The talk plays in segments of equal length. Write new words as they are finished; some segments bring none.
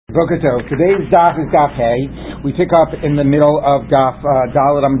Boker Tov. Today's daf is daf Hey. We pick up in the middle of daf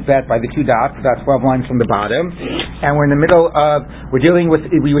Dalet Amud Bet by the two dots. That's 12 lines from the bottom, and we're in the middle of we were dealing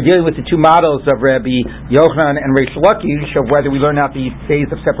with the two models of Rabbi Yochanan and Reish Lakish of whether we learn out the phase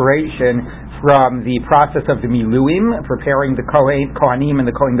of separation from the process of the Miluim, preparing the Kohanim and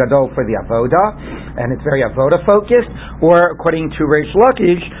the Kohen Gadol for the Avoda, and it's very Avoda focused, or according to Reish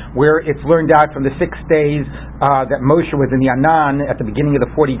Lakish, where it's learned out from the 6 days that Moshe was in the Anan at the beginning of the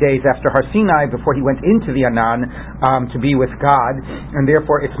 40 days after Har Sinai, before he went into the Anan to be with God, and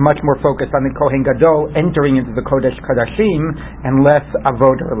therefore it's much more focused on the Kohen Gadol entering into the Kodesh Kodashim and less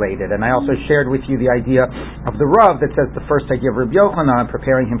Avoda related. And I also shared with you the idea of the Rav that says the first idea of Rabbi Yochanan,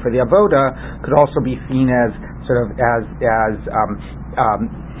 preparing him for the Avoda, could also be seen as sort of as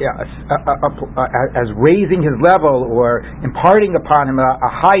raising his level or imparting upon him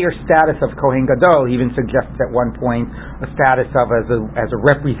a higher status of Kohen Gadol. He even suggests at one point a status of as a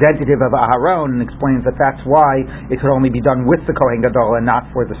representative of Aharon, and explains that that's why it could only be done with the Kohen Gadol and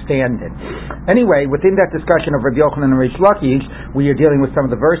not for the stand-in. Anyway, within that discussion of Rabbi Yochanan and Reish Lakish, we are dealing with some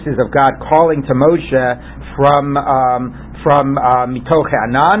of the verses of God calling to Moshe from Mitoch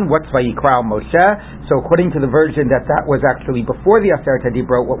Anan. What's Vayikra Moshe? So according to the version that was actually before the Aseret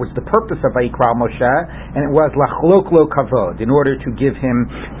HaDibrot, what was the purpose of Vayikra Moshe? And it was Lachlok lo kavod, in order to give him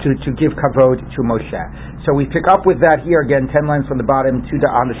to give kavod to Moshe. So we pick up with that here again, 10 lines from the bottom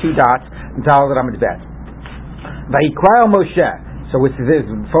on the two dots, Dalet Amud Bet. Vayikra Moshe. So with this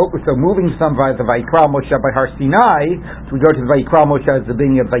focus, so moving some by the Vayikra Moshe by Har Sinai, so we go to the Vayikra Moshe as the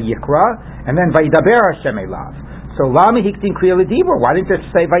beginning of Vayikra, and then Vayidaber Hashem Elav. So Lama Hiktin Kriya L'Dibur. Why didn't it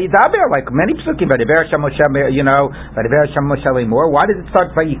say Vayidaber like many psukim? Vayidaber Hashem Moshe, Vayidaber Hashem Moshe Lemor. Why did it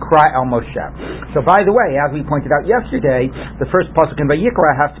start Vayikra El Moshe? So by the way, as we pointed out yesterday, the first pasuk in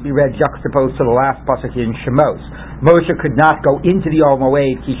Vayikra has to be read juxtaposed to the last pasuk in Shemos. Moshe could not go into the Ol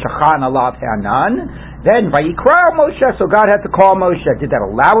Moed Ki Shachan Alav Hanan. Then Vayikra Moshe, so God had to call Moshe. Did that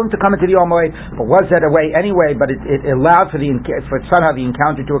allow him to come into the Ol Moed? But was that a way anyway? But it allowed for somehow the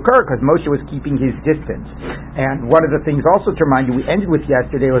encounter to occur because Moshe was keeping his distance. And one of the things also to remind you, we ended with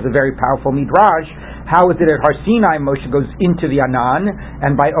yesterday, was a very powerful midrash. How is it at Har Sinai Moshe goes into the Anan,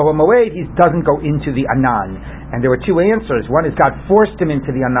 and by Ol Moed he doesn't go into the Anan? And there were two answers. One is God forced him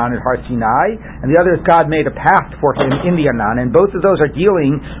into the Anan at Har Sinai, and the other is God made a path for him in the Anan. And both of those are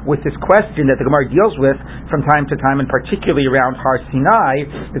dealing with this question that the Gemara deals with from time to time, and particularly around Har Sinai,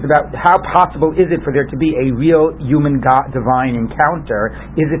 is about how possible is it for there to be a real human God-divine encounter?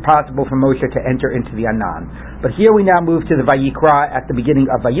 Is it possible for Moshe to enter into the Anan? But here we now move to the Vayikra at the beginning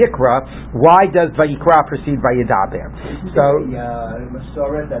of Vayikra. Why does Vayikra precede Vayidaber? So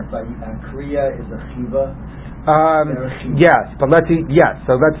Masorah that Kriya is a chiva. Yes, but let's see. Yes,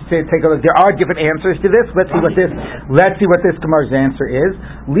 so let's take a look. There are different answers to this. Let's see what this Gemara's answer is.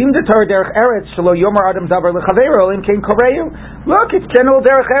 Lim de Torah derech eretz shelo yomer adam davar lechaveiro im kein koreu. Look, it's general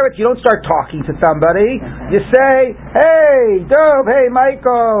derech eretz. You don't start talking to somebody. You say, "Hey, Dov. Hey,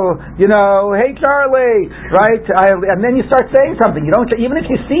 Michael. Hey, Charlie." Right? And then you start saying something. You don't even if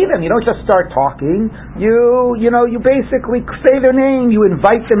you see them. You don't just start talking. You basically say their name. You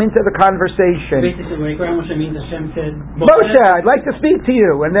invite them into the conversation. Basically, when Moshe means Hashem said, Moshe, I'd like to speak to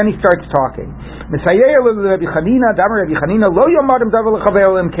you. And then he starts talking. Fine,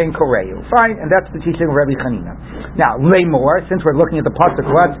 and that's the teaching of Rabbi Chanina. Now, Lemor, since we're looking at the pasuk,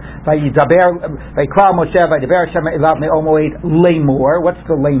 what's Vayikra Moshe, Vayidaber Hashem Elav Me'ol Moed Lemor? What's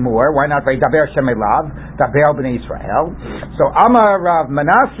the Lemor? Why not Vayidaber Hashem Elav, Daber B'nei Yisrael? So Amar Rav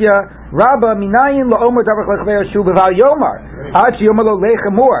Manasya, Rabba Minayin La'omer Davar Chaveiro Shu B'Val Yomar Ad Yomer Lo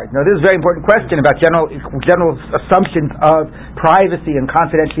Lechamor. Now, this is a very important question about general assumptions of privacy and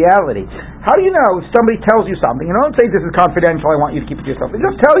confidentiality. How do you know if somebody tells you something? You don't say this is confidential, I want you to keep it to yourself. They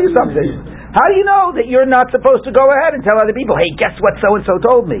just tell you something. How do you know that you're not supposed to go ahead and tell other people, hey, guess what so-and-so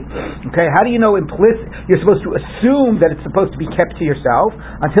told me? Okay, how do you know you're supposed to assume that it's supposed to be kept to yourself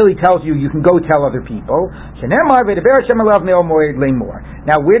until he tells you can go tell other people? Now,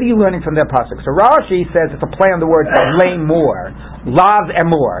 where do you learn it from that pasuk? So Rashi says it's a play on the word lay more. Lav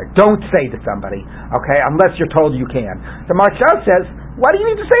emor. Don't say to somebody, okay, unless you're told you can. The Maharsha says, why do you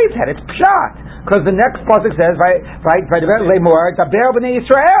need to say that? It's pshat. Because the next pasuk says, lemor daber b'nei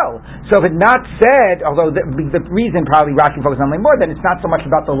Yisrael. So if it's not said, although the reason probably Rashi focused on lemor, then it's not so much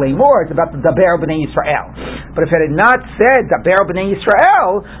about the lemor, it's about the daber b'nei Yisrael. But if it had not said daber b'nei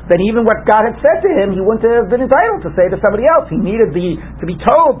Yisrael, then even what God had said to him, he wouldn't have been entitled to say to somebody else. He needed to be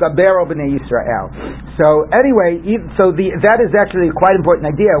told daber b'nei Yisrael. So anyway, that is actually a quite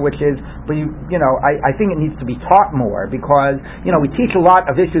important idea, which is, I think it needs to be taught more because we teach teach a lot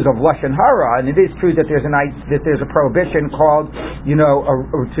of issues of lashon hara, and it is true that there's a prohibition called,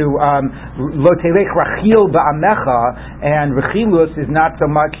 to lo telech rachil ba'amecha, and rachilus is not so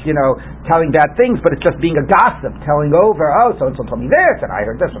much, telling bad things, but it's just being a gossip, telling over, so and so told me this, and I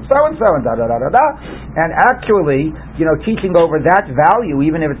heard this from so and so, and da da da da da, and actually, teaching over that value,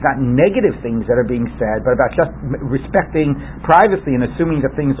 even if it's not negative things that are being said, but about just respecting privacy and assuming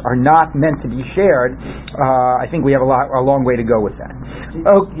that things are not meant to be shared. I think we have a long way to go with that.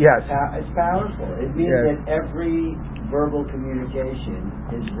 Oh yes, it's powerful. It means that every verbal communication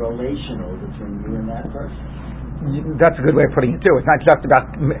is relational between you and that person. That's a good way of putting it too. It's not just about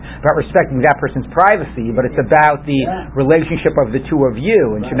respecting that person's privacy, but it's about the relationship of the two of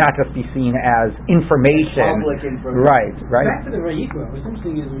you, and should not just be seen as information. Public information. Right. Back to the Vayikra. What's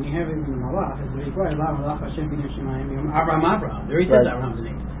interesting is when you have it in Malach, it's the Vayikra, Malach Hashem B'nei Shemayim Yom Avraham. There he says Abraham's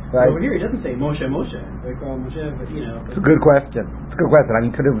name. Right. Over here, he doesn't say Moshe. They call him Moshe, but It's a good question. I mean,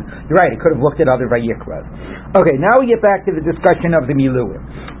 you're right. It could have looked at other Vayikras. Okay, now we get back to the discussion of the Miluim.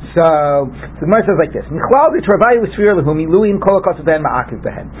 So the Gemara says like this: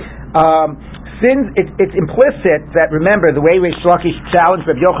 since it's implicit that, remember, the way Reish Lakish challenged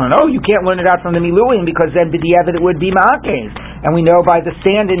Rabbi Yochanan, you can't learn it out from the Miluim because then b'diavad it would be ma'akev, and we know by the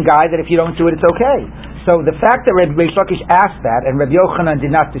stand-in guy that if you don't do it, it's okay. So the fact that Reish Lakish asked that and Rabbi Yochanan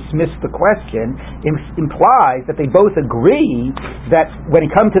did not dismiss the question implies that they both agree that when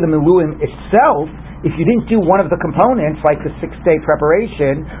it comes to the Miluim itself, if you didn't do one of the components, like the 6-day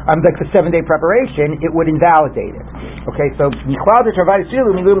preparation, like the 7-day preparation, it would invalidate it. Okay, so anything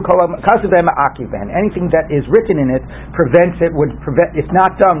that is written in it if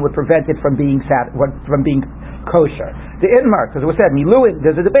not done, would prevent it from being kosher. The Inmar, because it was said, Miluim,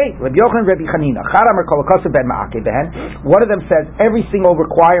 there's a debate. Rabbi Yochanan, Rabbi Chanina. One of them says every single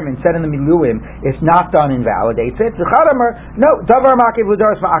requirement said in the Miluim, if not done, invalidates it. The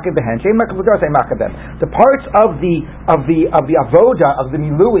parts of the avoda of the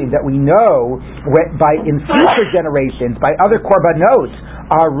Miluim that we know in future generations by other korbanot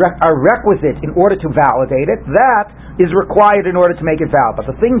are requisite in order to validate it. That is required in order to make it valid. But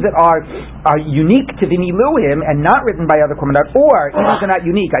the things that are unique to the Miluim and not written by other korbanot, or even if they're not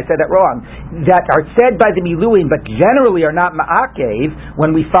unique, I said that wrong, that are said by the Miluim but generally are not ma'akev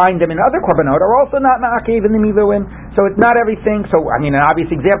when we find them in other korbanot, are also not ma'akev in the Miluim. So it's not everything. So an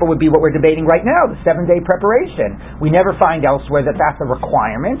obvious example would be what we're debating right now, the 7-day preparation. We never find elsewhere that that's a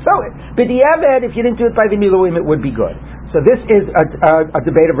requirement. So b'diavad, if you didn't do it by the Miluim, it would be good. So this is a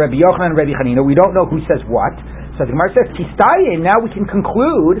debate of Rabbi Yochanan and Rabbi Chanina. We don't know who says what. So the Gemara says, Kistayim, now we can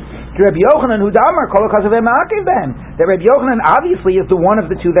conclude Rabbi Yochanan Hudamar Kolokazaveh Ma'akev Behem, that Rabbi Yochanan obviously is the one of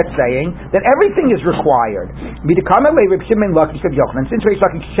the two that's saying that everything is required. Since Reish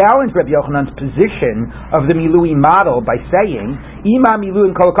Lakish challenged Rabbi Yochanan's position of the Miluim model by saying, Ima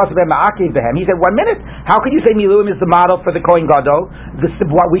Miluim Kolokazaveh Ma'akev Behem, he said, 1 minute, how could you say Miluim is the model for the Kohen Gadol?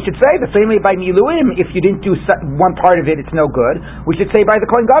 What we should say, the same way by Miluim, if you didn't do one part of it, it's no good. We should say by the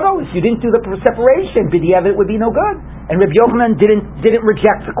Kohen Gadol, if you didn't do the separation, b'diavad it would be no good. And Rabbi Yochanan didn't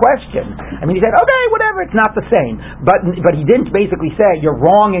reject the question. He said, okay, whatever, it's not the same. But he didn't basically say you're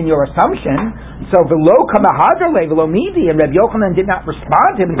wrong in your assumption. So v'lo kamahadrle v'lo midi, and Rabbi Yochanan did not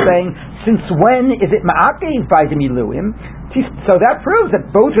respond to him saying, since when is it ma'akev by the Miluim? So that proves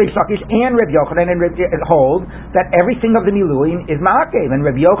that both Reish Lakish and Rabbi Yochanan hold that everything of the Miluim is ma'akev, and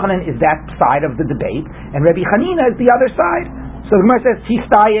Rabbi Yochanan is that side of the debate, and Rabbi Chanina is the other side. So the Gemara says,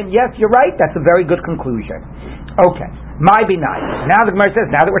 Tistayim, yes, you're right, that's a very good conclusion. Okay, my benai. Now the Gemara says,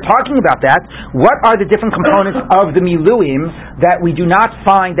 now that we're talking about that, what are the different components of the Miluim that we do not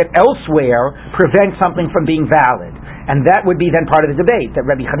find that elsewhere prevent something from being valid? And that would be then part of the debate, that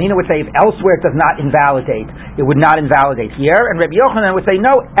Rabbi Chanina would say if elsewhere it does not invalidate, it would not invalidate here, and Rabbi Yochanan would say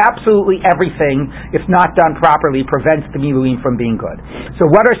no, absolutely everything, if not done properly, prevents the Miluim from being good. So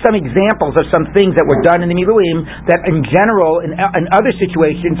what are some examples of some things that were done in the Miluim that in general, in other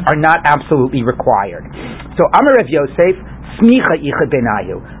situations, are not absolutely required? So Amar Rav Yosef, smicha ichad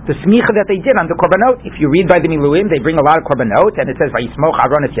benayu. The smicha that they did on the korbanot. If you read by the Miluim, they bring a lot of korbanot, and it says vayismoch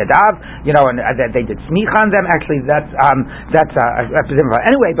Aaron es yadav. And they did smicha on them. Actually, that's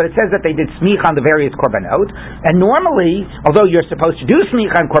anyway. But it says that they did smicha on the various korbanot. And normally, although you're supposed to do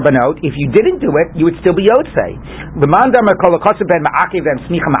smicha on korbanot, if you didn't do it, you would still be yotzei.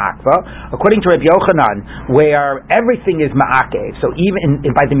 According to Rabbi Yochanan, where everything is ma'akev. So even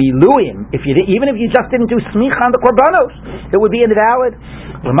by the Miluim, even if you just didn't do smicha on the korbanot, it would be invalid.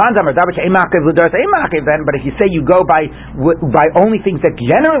 But if you say you go by only things that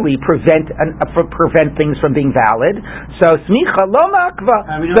generally prevent things from being valid, so smicha lo makva.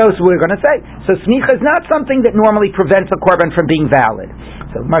 So we're going to say, so smicha is not something that normally prevents a korban from being valid.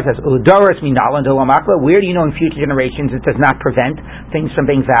 So Gemara says, where do you know in future generations it does not prevent things from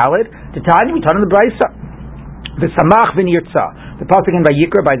being valid? The time we taught in the Brisa. The samach v'nirtza. The pasuk in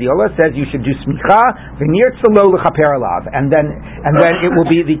Vayikra by the Olah says you should do smicha v'nirtza lo l'chaper alav, and then it will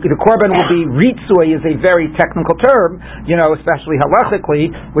be the korban will be ritzui is a very technical term, especially halachically,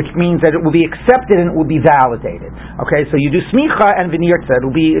 which means that it will be accepted and it will be validated. Okay, so you do smicha and v'nirtza,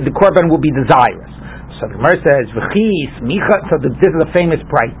 the korban will be desirous. So the Gemara says v'chi smicha. So this is a famous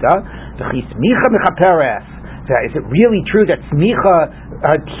brayta. V'chi smicha mechaperes. Is it really true that smicha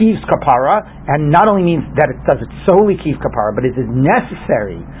kives kapara, and not only means that it does it solely kiv kapara, but it is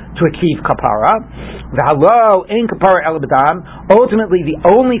necessary to achieve kapara? V'halo ein kapara el b'dam. Ultimately, the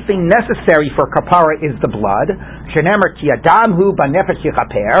only thing necessary for kapara is the blood. Shenemer ki adam hu b'nefesh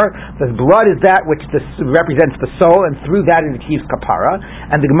yichaper. The blood is that which represents the soul, and through that it achieves kapara.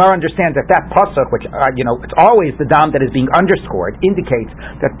 And the Gemara understands that pasuk, which it's always the dam that is being underscored, indicates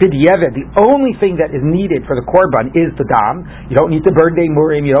that b'diavad, the only thing that is needed for the korban is the dam. You don't need to burn the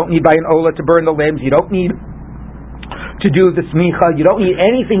emurim. You don't need by an olah to burn the limbs. You don't need to do the smicha. You don't need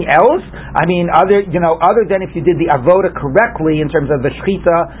anything else. I mean, other than if you did the avoda correctly in terms of the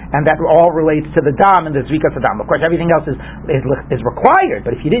shchita, and that all relates to the dam and the zrikas dam. Of course, everything else is required.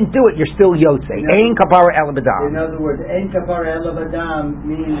 But if you didn't do it, you're still yotze. Ein kapara el b'dam. In other words, ein kapara el b'dam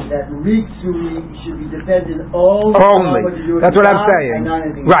means that riksui should be dependent only. That's what I'm saying.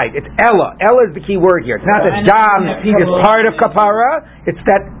 Right. It's ella. Ella is the key word here. It's not that dam is part of kapara. It's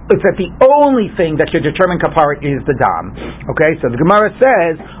that the only thing that should determine kapara is the dam. Okay, so the Gemara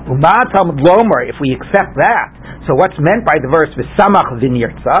says, if we accept that, so what's meant by the verse v'samach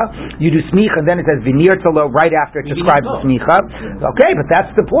v'nirtza? You do smicha, and then it says v'nirtza lo right after it describes the smicha. Okay, but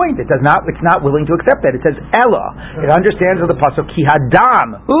that's the point. It's not willing to accept that. It says ella. It understands the pasuk ki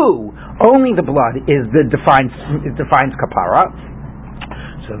hadam, who only the blood defines kapara.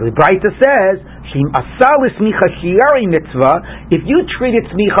 So the Braita says, if you treated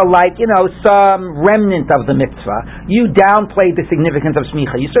smicha like, some remnant of the mitzvah, you downplayed the significance of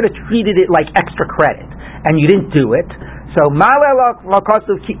smicha. You sort of treated it like extra credit, and you didn't do it. So, it's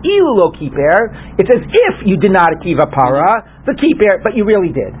as if you did not achieve a para, the kiper, but you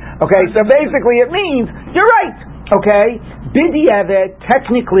really did. Okay, so basically it means, you're right. Okay, b'diavad,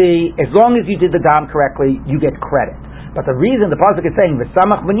 technically, as long as you did the dam correctly, you get credit. But the reason the pasuk is saying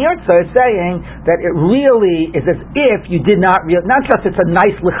v'samach v'nirtza is saying that it really is as if you did not not just it's a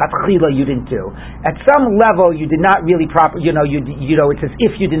nice lichatchila you didn't do. At some level you did not really it's as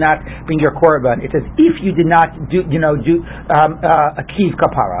if you did not bring your korban. It's as if you did not achieve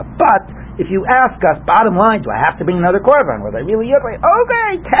kapara. But if you ask us, bottom line, do I have to bring another korban? Was I really yotze?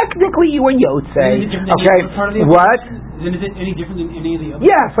 Okay, technically you were yotze. Okay, what? Then is it any different than any of the others?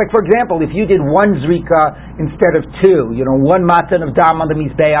 Yes, like for example, if you did one zrika instead of two, one matan of dam on the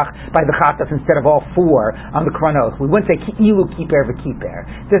mizbeach by the chatas instead of all four on the kronos, we wouldn't say ki'ilu kiper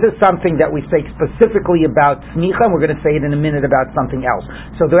v'kiper. This is something that we say specifically about smicha, and we're going to say it in a minute about something else.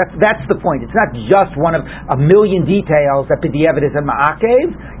 So that's the point. It's not just one of a million details that b'diavad is a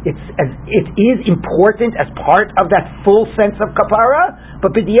ma'akev. It is important as part of that full sense of kapara,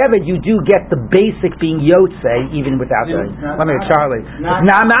 but b'diavad you do get the basic being yotze even without. Charlie. It's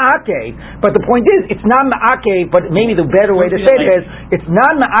not ma'akev. But the point is, it's not ma'akev, but maybe the better way to say it is, it's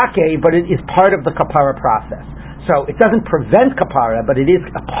not ma'akev, but it is part of the kapara process. So it doesn't prevent kapara, but it is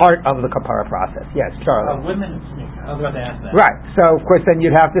a part of the kapara process. Yes, Charlie. Women and smicha. I was about to ask that. Right. So, of course, then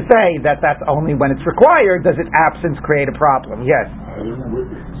you'd have to say that that's only when it's required. Does its absence create a problem? Yes.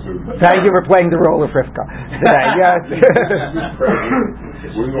 Thank you for playing the role of Rivka today. Yes.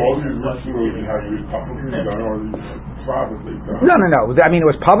 When all these rituals you have these publicly done or privately done? No. I mean, it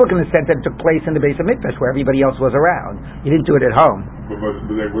was public in the sense that it took place in the base of Mikdash where everybody else was around. You didn't do it at home. But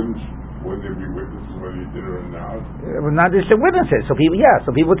they wouldn't there be witnesses whether you did it or not? Well, not just witnesses. So people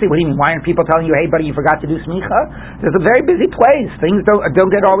would say, what do you mean? Why aren't people telling you, hey, buddy, you forgot to do smicha? There's a very busy place. Things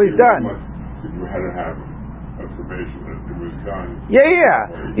don't get always done. You had to have information that it was done.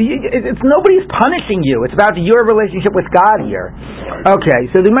 Yeah. It's nobody's punishing you. It's about your relationship with God here. Right. Okay,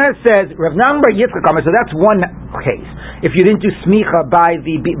 so the Gemara says, Rav Nachman bar Yitzchak, so that's one case. If you didn't do smicha by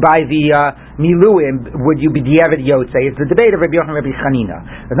the miluim, would you be diavad yotzei? It's the debate of Rabbi Yochanan and Rabbi Chanina.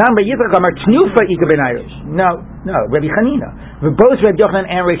 No, Rabbi Chanina. Both Rabbi Yochanan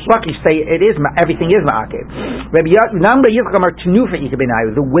and Reish Lakish say everything is ma'akev.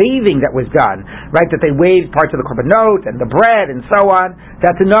 The waving that was done, right? That they waved parts of the korbanot and the bread and so on.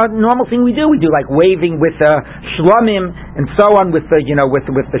 That's a normal thing we do. We do like waving with shlomim and so on with the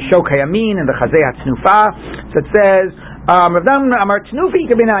with the shokei amin and the chazei hatznufa. So it says. If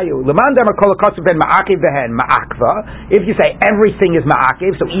you say everything is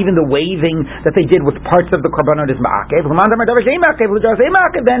ma'akev, so even the waving that they did with parts of the korbanot is ma'akev. But if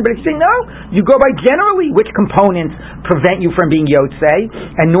you say no, you go by generally which components prevent you from being yotzei,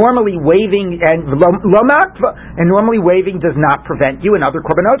 and normally waving and normally waving does not prevent you in other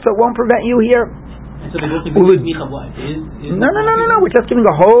korbanot, so it won't prevent you here. So they both agree with what? No. We're just giving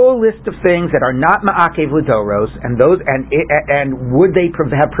a whole list of things that are not ma'akev l'doros, and those and would they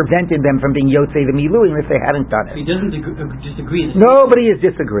have prevented them from being yotzei the miluim if they hadn't done it? He doesn't disagree. Nobody is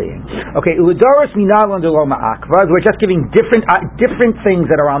disagreeing. Okay, l'doros minal under lo ma'akva. We're just giving different things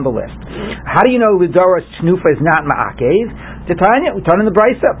that are on the list. How do you know l'doros tnufa is not ma'akev? Titania, we turn in the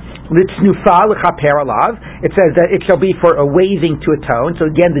brisa. L'tznufa l'chaper alav. It says that it shall be for a waving to atone. So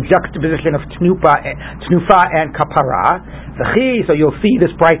again, the juxtaposition of tnufa and kapara. So you'll see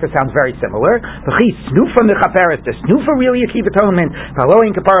this brisa sounds very similar. Snufa mechaperes. Does snufa really achieve atonement?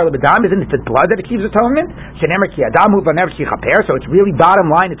 Isn't it the blood that achieves atonement? So it's really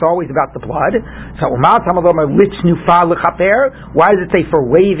bottom line. It's always about the blood. So why does it say for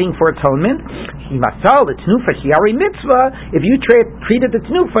waving for atonement? If you treated the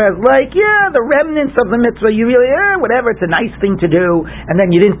tnufa as like, the remnants of the mitzvah, you really, whatever, it's a nice thing to do, and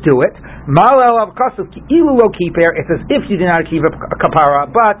then you didn't do it. It's as if you did not achieve a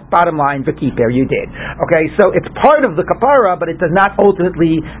kapara, but bottom line, the kiper, you did. Okay, so it's part of the kapara, but it does not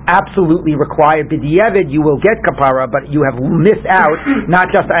ultimately absolutely require b'diavad. You will get kapara, but you have missed out,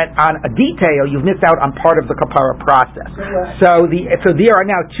 not just on a detail, you've missed out on part of the kapara process. So there are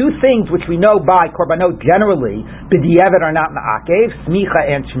now two things which we know by korbanot generally, b'diavad are not ma'akev, smicha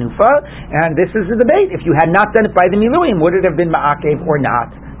and shnufa, and this is the debate. If you had not done it by the miluim, would it have been ma'akev or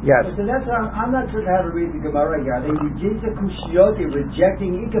not? Yes. So that's I'm not sure how to read the Gemara here. Are they rejecting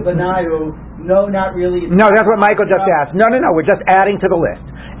Ikabanayu? No, not really. No, that's what Michael just asked. No, we're just adding to the list.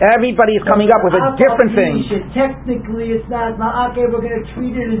 Everybody is coming up with a different thing. Technically, it's not ma'akev. We're going to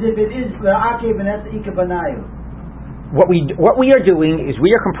treat it as if it is ma'akev, and that's Ikabanayu. What we are doing is we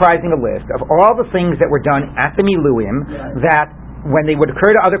are comprising a list of all the things that were done at the miluim that when they would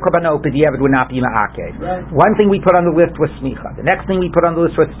occur to other korbanot, b'diavad would not be ma'akev. Right. One thing we put on the list was smicha. The next thing we put on the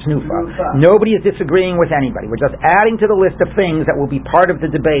list was tnufa. Nobody is disagreeing with anybody. We're just adding to the list of things that will be part of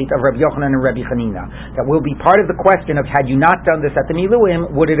the debate of Rabbi Yochanan and Rabbi Chanina. That will be part of the question of had you not done this at the miluim,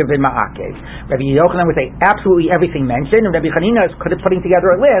 would it have been ma'akev? Rabbi Yochanan would say absolutely everything mentioned, and Rabbi Chanina is putting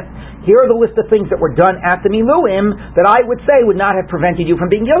together a list. Here are the list of things that were done at the miluim that I would say would not have prevented you from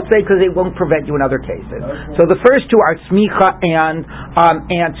being yotzei because they won't prevent you in other cases. Okay. So the first two are smicha and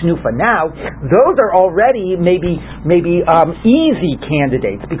tnufa. Now, those are already maybe easy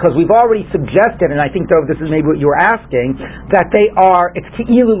candidates because we've already suggested, and I think this is maybe what you were asking, that it's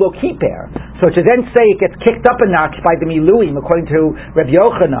ki'ilu lo kiper. So to then say it gets kicked up a notch by the miluim according to Rabbi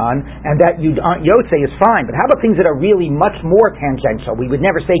Yochanan, and that you aren't yotzei is fine. But how about things that are really much more tangential? We would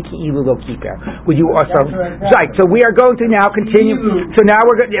never say ki'ilu lo kiper. Would you also? Right. So we are going to now continue. So now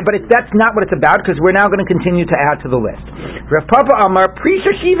we're going, but that's not what it's about because we're now going to continue to add to the list. Rav Papa Amar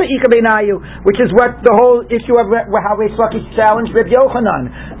Prisha Shiva Ikabenayu, which is what the whole issue of how Reish Lakish challenged Rabbi Yochanan.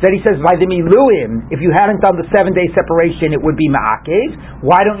 That he says by the miluim, if you hadn't done the 7-day separation, it would be ma'akev.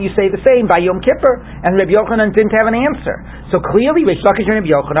 Why don't you say the same by Yom Kippur? And Rabbi Yochanan didn't have an answer. So clearly, Reish Lakish and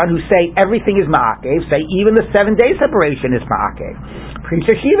Rabbi Yochanan, who say everything is ma'akev, say even the 7-day separation is ma'akev.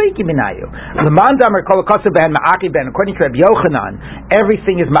 Prisha Shiva Ikabenayu. L'man Damar Kol Kosav Ben Ma'akev Ben. According to Rabbi Yochanan,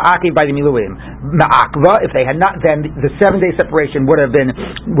 everything is ma'akev by the miluim. Ma'akva, if they had not, then the 7-day separation would have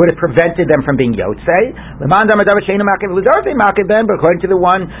prevented them from being yotzei. But according to the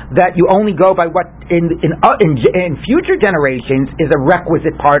one that you only go by what in future generations is a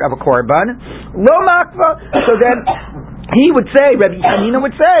requisite part of a korban, lo makva. So then he would say, Rabbi Chanina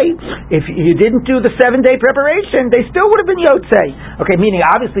would say, if you didn't do the 7-day preparation, they still would have been yotzei. Okay, meaning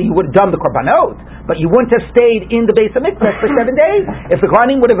obviously you would have done the korbanot, but you wouldn't have stayed in the Beis HaMikdash for 7 days. If the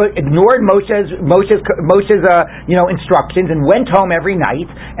Kohanim would have ignored Moshe's instructions and went home every night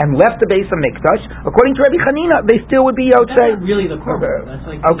and left the Beis HaMikdash, according to Rabbi Chanina, they still would be Yotzei. That's not really the korban. That's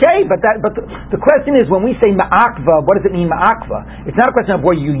like okay, but the question is, when we say ma'akva, what does it mean ma'akva? It's not a question of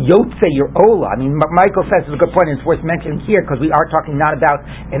where you Yotzei your Ola. I mean, Michael says it's a good point, and it's worth mentioning here because we are talking not about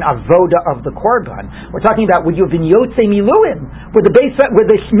an avoda of the korban. We're talking about would you have been Yotzei Miluim, where the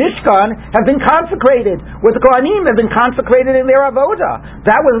Mishkan have been consecrated, where the Kohanim have been consecrated in their avoda.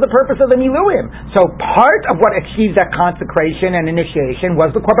 That was the purpose of the Miluim. So part of what achieved that consecration and initiation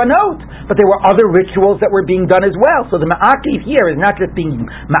was the korbanot, but there were other rituals that were being done as well. So the ma'akev here is not just being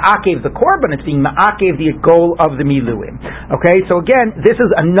ma'akev the korban, it's being ma'akev the goal of the Miluim. Okay, so again, this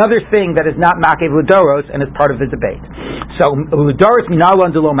is another thing that is not ma'akev l'doros and is part of the debate. So l'doros minalo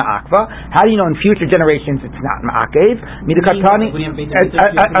and lo ma'akva. How do you know in future generations it's not ma'akev? Midakatani.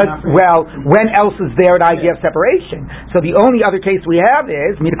 Well, when else is there an idea of separation? So the only other case we have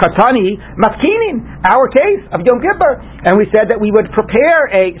is Midakatani matkinin, our case of Yom Kippur, and we said that we would prepare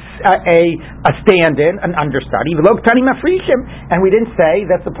a stand-in, an understudy, and we didn't say,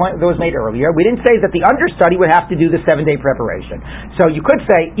 that's the point that was made earlier, we didn't say that the understudy would have to do the 7-day preparation. So you could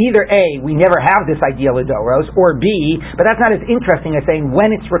say either A, we never have this idea l'doros, or B, but that's not as interesting as saying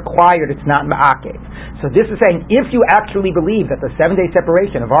when it's required it's not ma'akev. So this is saying if you actually believe that the 7-day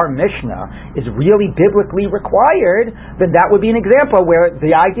separation of our Mishnah is really biblically required, then that would be an example where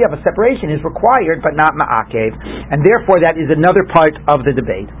the idea of a separation is required but not ma'akev, and therefore that is another part of the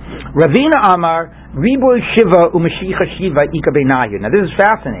debate. Ravina Amar Riboy Shiva Umashicha Shiva Ika Beinayu. Now this is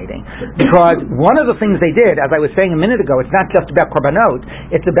fascinating because one of the things they did, as I was saying a minute ago, it's not just about korbanot,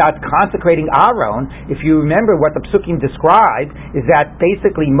 it's about consecrating Aaron. If you remember what the Psukim describe, is that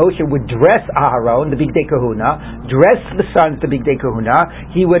basically Moshe would dress Aaron, the Bigdei Kahuna, dress the sons, the Bigdei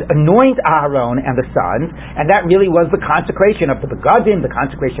Kahuna, he would anoint Aaron and the sons, and that really was the consecration of the Begadim, the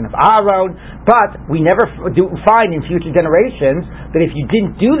consecration of Aaron, but we never find in future generations that if you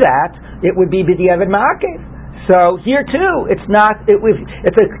didn't do that, it would be b'diavad ma'akev. So here too, this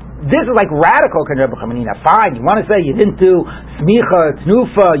is like radical kind of Chanina. Fine, you want to say you didn't do smicha,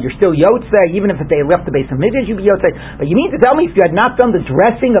 tnufa, you're still yotzei, even if they left the Beis HaMikdash, you'd be yotzei. But you mean to tell me if you had not done the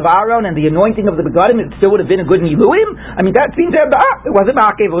dressing of Aaron and the anointing of the begadim, it still would have been a good miluim? I mean, that seems to have, it wasn't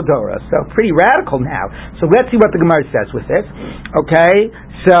ma'akev l'dora. So pretty radical now. So let's see what the Gemara says with this. Okay.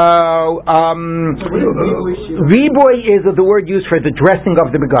 So, riboy is the word used for the dressing of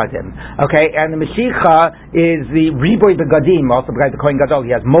the begadim. Okay, and the Mashicha is the riboy begadim, also by the Kohen Gadol.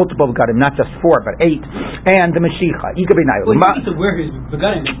 He has multiple begadim, not just 4, but 8. And the Mashicha. Well, you need to wear his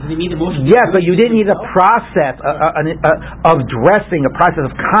begadim. Does he need emotion? Yeah, but you didn't need a process of dressing, a process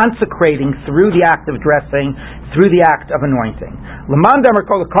of consecrating through the act of dressing, through the act of anointing. According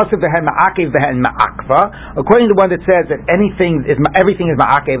to the one that says that everything is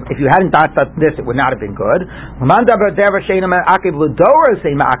ma'akev, if you hadn't done this, it would not have been good.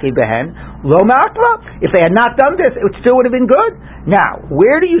 If they had not done this, it still would have been good. Now,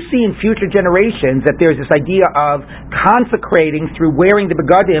 where do you see in future generations that there's this idea of consecrating through wearing the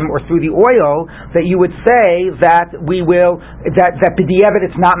begadim or through the oil, that you would say that that b'diavad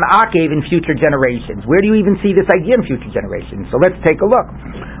it's not ma'akev in future generations? Where do you even see this idea in future generations? So let's take a look.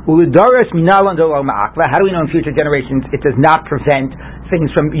 How do we know in future generations it does not prevent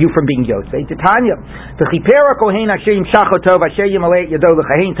things from being yotzei? Titania,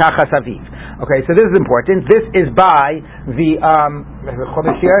 okay, so this is important. This is by the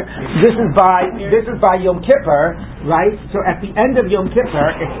this is by Yom Kippur, right? So at the end of Yom Kippur,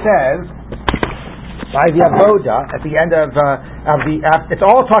 it says by the avoda at the end of it's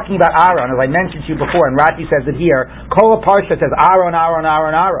all talking about Aaron, as I mentioned to you before, and Rashi says it here. Kol Parsha says Aaron,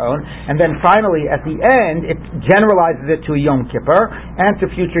 and then finally at the end it generalizes it to Yom Kippur and to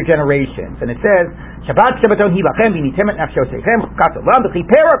future generations, and it says Shabbat Shabbaton Hibachem V'Nitemet Nafshotechem Chukatolam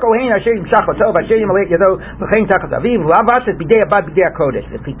V'Chipera Kohen Asher Yimshach Otov Asher Yimalei Yado V'Chein Tachas Aviv V'Lavashet B'Dei Abad B'Dei HaKodesh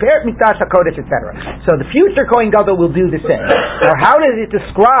V'Chiperet Mikdash HaKodesh, etc. So the future Kohen Gadol will do the same. Now, how does it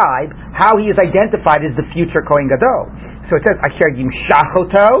describe how he is identified as the future Kohen Gadol? So it says Asher Yimshach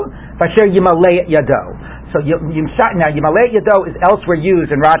Otov Asher Yimalei Yado. So now Yimalei Yado is elsewhere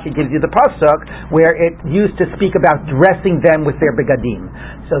used, and Rashi gives you the pasuk where it used to speak about dressing them with their begadim.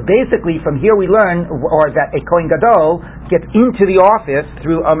 So basically, from here we learn, or that a Kohen Gadol gets into the office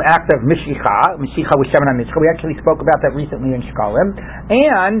through an act of mishicha with shemen hamishcha. We actually spoke about that recently in Shkalim,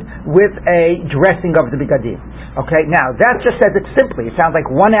 and with a dressing of the begadim. Okay, now that just says it simply. It sounds like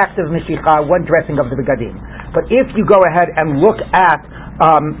one act of mishicha, one dressing of the begadim. But if you go ahead and look at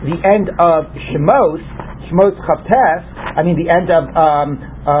the end of Shemos Chavtes, the end of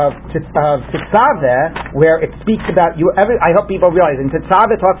Tetzaveh, where it speaks about I hope people realize, and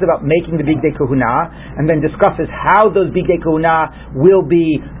Tetzaveh talks about making the Bigdei Kahuna, and then discusses how those Bigdei Kahuna will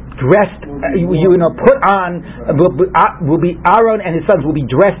be dressed, put on, will be Aaron and his sons will be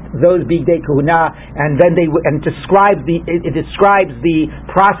dressed those Bigdei Kahuna, and then it describes the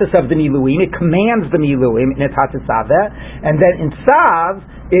process of the Miluim. It commands the Miluim in Tetzaveh, and then in Tzav,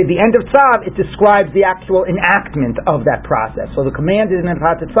 at the end of Tzav, it describes the actual enactment of that process. So the command is in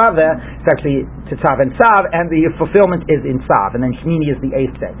Tetzaveh, it's actually Tetzav and Tzav, and the fulfillment is in Tzav, and then Shmini is the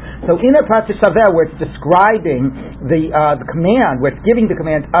 8th day. So in Tetzaveh, where it's describing the command, where it's giving the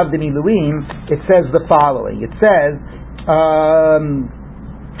command of the Miluim, it says the following. It says,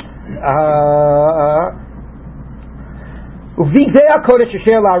 Uvigdei HaKodesh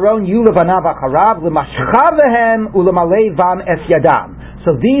Asher La'aron Yu Levanav Acharav L'mashchavehem U'lemalei Vam Es Yadam.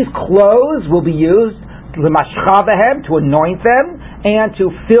 So these clothes will be used L'mashchavehem, to anoint them, and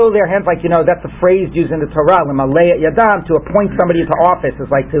to fill their hands, that's a phrase used in the Torah, L'malei Yadam, to appoint somebody into office, is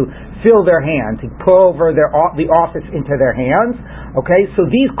like to fill their hand, to pull over the office into their hands. Okay, so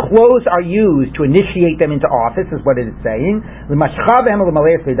these clothes are used to initiate them into office, is what it is saying. L'mashchavehem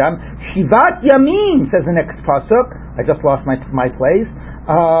U'lemalei Yadam. Shivat Yamin, says the next pasuk. I just lost my place.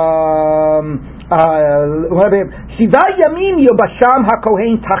 Shiva Yamim Yobasham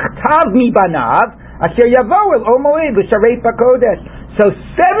HaKohen Tachtav Mibanav Asher Yavo El Omoed L'Sharei Pakodesh. So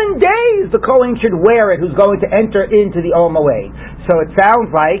 7 days the Kohen should wear it, who's going to enter into the Omoed. So it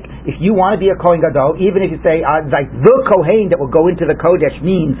sounds like if you want to be a Kohen Gadol, even if you say like the Kohen that will go into the Kodesh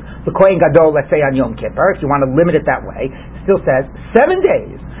means the Kohen Gadol, let's say on Yom Kippur, if you want to limit it that way, it still says 7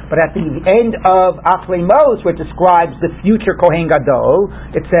 days. But at the end of Achlei Mos, where it describes the future Kohen Gadol,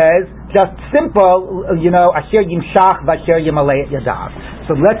 it says just simple, Asher Yimshach v'Asher Yimalei Yadav.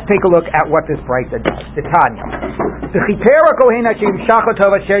 So let's take a look at what this brayta does. Titania. V'chiter Kohen Asher Yimshach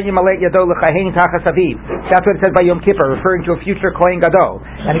oto v'Asher Yimalei Yado l'chahen tachas aviv. That's what it says by Yom Kippur, referring to a future Kohen Gadol.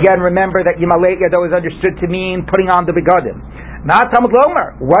 And again, remember that Yimalei Yado is understood to mean putting on the begadim. Not Talmud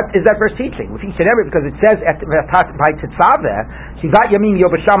Lomer. What is that verse teaching? Because it says by Tetzaveh, Shivat Yamim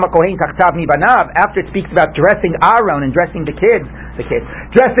Yobasham HaKohen Tachtav Mibanav, after it speaks about dressing Aaron and dressing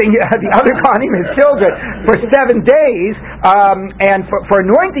dressing the other Kohanim, his children, for 7 days, and for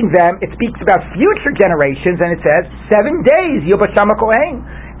anointing them, it speaks about future generations, and it says 7 days Yobasham HaKohen.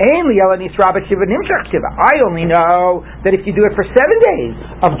 I only know that if you do it for 7 days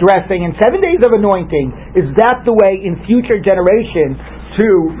of dressing and 7 days of anointing, is that the way in future generations to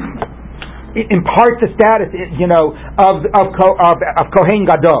impart the status, of Kohen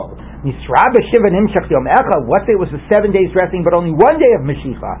Gadol? What day was the 7 days dressing, but only 1 day of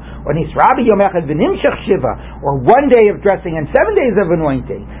Meshicha? Or 1 day of dressing and 7 days of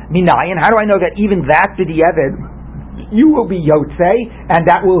anointing? Minayin, how do I know that even that b'diavad you will be Yotzei, and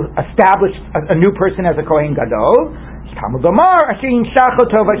that will establish a new person as a Kohen Gadol? Because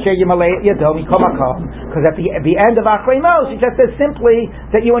at the end of Achlei Mos, it just says simply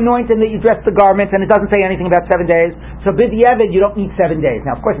that you anoint and that you dress the garments, and it doesn't say anything about 7 days. So b'diavad, you don't need 7 days.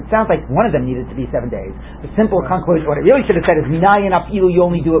 Now, of course, it sounds like one of them needed to be 7 days. The simple conclusion, what it really should have said is minayin afilu, you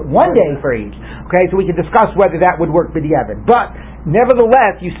only do it 1 day for each. Okay, so we can discuss whether that would work b'diavad. But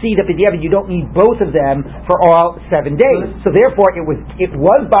nevertheless, you see that b'diavad you don't need both of them for all 7 days. So therefore, it was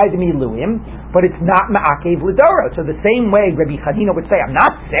by the Miluim, but it's not ma'akev l'dorot. So the same way Rabbi Chanina would say, I'm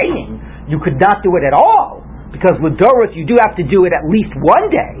not saying you could not do it at all, because l'dorot you do have to do it at least 1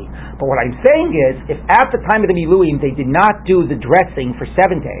 day. But what I'm saying is, if at the time of the Miluim they did not do the dressing for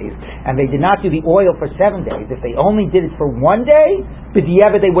 7 days, and they did not do the oil for 7 days, if they only did it for 1 day,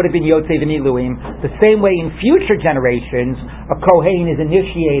 b'diavad they would have been Yotzei v'Miluim. The same way in future generations, a Kohen is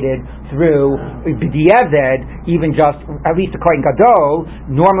initiated through b'diavad, even just, at least a Kohen Gadol,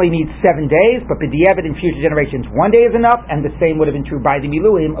 normally needs 7 days, but b'diavad in future generations 1 day is enough, and the same would have been true by the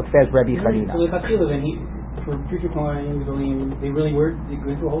Miluim, says Rabbi Chanina. For future Kohanim, they really were go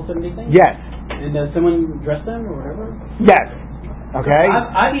through a whole 7-day thing? Yes. And someone dress them or whatever? Yes. Okay.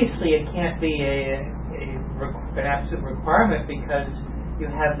 Obviously, it can't be an absolute requirement, because you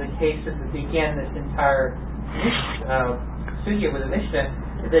have the cases that begin this entire sugya with the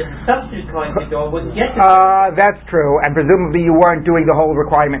Mishnah. The substitute Kohen Gadol wouldn't get to that's true, and presumably you weren't doing the whole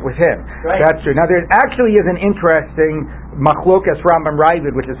requirement with him. Right. That's true. Now there actually is an interesting machlokas Rambam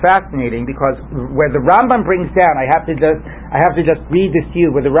Ravid, which is fascinating, because where the Rambam brings down, I have to just read this to you,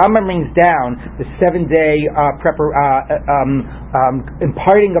 where the Rambam brings down the 7-day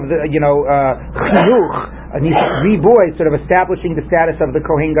imparting of the chinuch, three boys, sort of establishing the status of the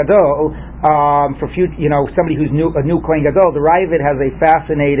Kohen Gadol for future, somebody who's a new Kohen Gadol. The Ravid has a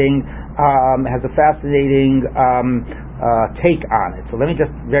fascinating take on it. So let me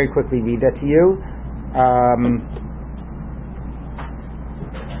just very quickly read that to you.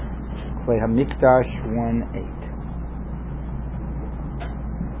 Klei HaMikdash 1:8.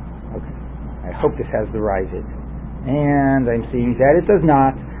 Okay. I hope this has the Ravid. And I'm seeing that it does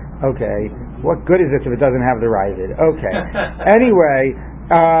not. Okay. What good is this if it doesn't have the Ravid? Okay. Anyway,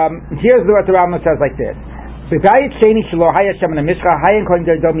 here's what the Rambam says like this. So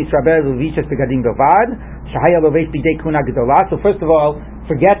first of all,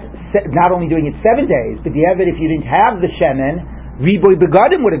 forget not only doing it 7 days, but if you didn't have the shemen, riboy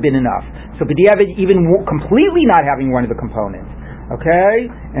begadim would have been enough. So even completely not having one of the components. Okay?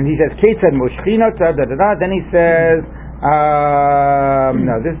 And he says, then he says,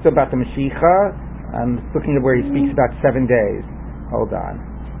 no, this is about the Mashiach. I'm looking at where he speaks about 7 days. Hold on.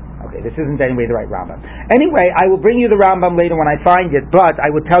 Okay, this isn't anyway the right Rambam. Anyway, I will bring you the Rambam later when I find it, but I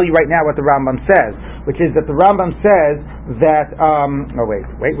will tell you right now what the Rambam says, which is that the Rambam says that,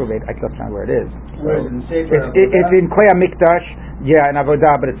 wait, I can't find where it is. It's in Klei HaMikdash, in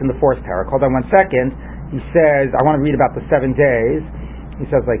Avodah, but it's in the 4th parak. Hold on 1 second. He says, I want to read about the 7 days. He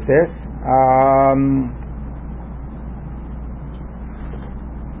says like this,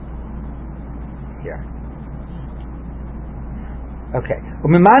 okay.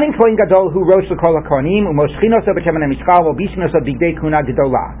 U'mimanim kohen gadol hu rosh l'kol hakohanim u'moshchino so b'shemen hamishcha u'bishno so bigdei kuna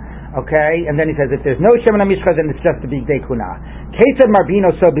gedola. Okay, and then he says if there's no shemen hamishcha then it's just a bigdei kuna. Ketzad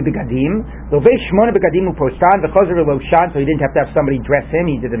marbino so b'begadim lovei shmona begadim u'postan v'chozer v'loshan, so he didn't have to have somebody dress him,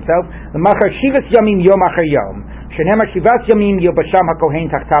 he did himself. L'machar shivas yomim yom achar yom shenemar shivas yomim yobasham hakohen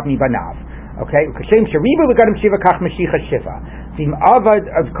tachtav mibanav. Okay, ukashem sheribu begadim shiva kach mashicha shiva. Vim avad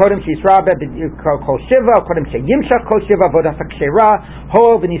of kodem sheisrabe kol shiva, kodem sheyimshach kol shiva vodas hakshera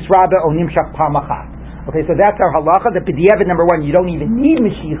ho v'nisrabe o nimshach pamachat. Okay, so that's our halacha. That b'diavad, number one, you don't even need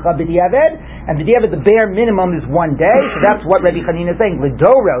Mashicha b'diavad, and b'diavad, the bare minimum is 1 day. So that's what Rabbi Chanina is saying.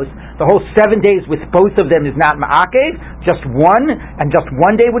 L'doros, the whole 7 days with both of them is not ma'akev, just one, and just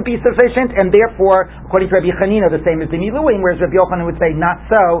 1 day would be sufficient, and therefore, according to Rabbi Chanina, the same as the Miluim, whereas Rabbi Yochanan would say, not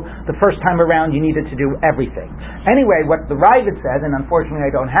so, the first time around you needed to do everything. Anyway, what the Ravid says, and unfortunately I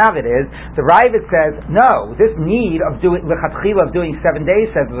don't have it, is, the Ravid says, no, this need of doing, l'chatchila of doing 7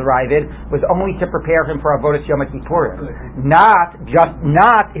 days, says the Ravid, was only to prepare him for Avodas Yom Kippurim, not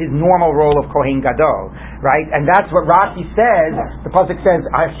his normal role of Kohen Gadol, right? And that's what Rashi says. The pasuk says,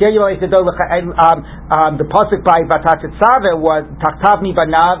 the pasuk by Vatat Tzave was Taktav Mi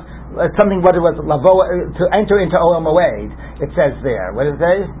Banav, something what it was lavo to enter into Olam Moed. It says there. What does it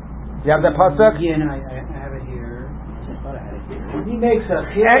say? Do you have that pasuk? Yeah, no, I have it here. I thought I had it here. He makes a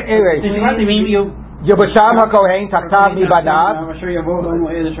Yobasham HaKohen Taktav Mi Banav Asher Yavo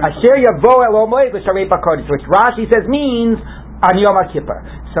El Omoed L'Sharei Bakodesh, which Rashi says means on Yom Kippur.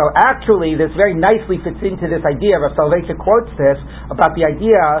 So actually, this very nicely fits into this idea. Rav Soloveitchik quotes this about the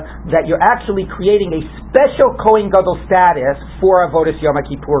idea that you're actually creating a special Kohen Gadol status for Avodas Yom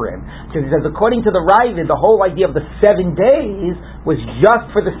Kippurim. Because he says, according to the Ravid, the whole idea of the 7 days was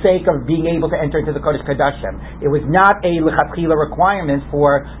just for the sake of being able to enter into the Kodesh Kodashim. It was not a lechatchila requirement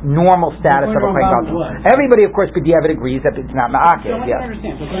for normal status of a Kohen Gadol. Everybody, of course, B'diavad agrees that it's not ma'akev. So I can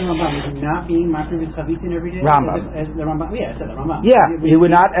understand. So Kohen Rambam is not being ma'akev with chavitin every day. Rambam. As the Rambam. Yeah, I said the Rambam. Yeah, he would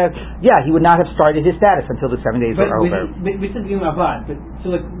not. He would not have started his status until the 7 days were over. But we said being Avad. But so,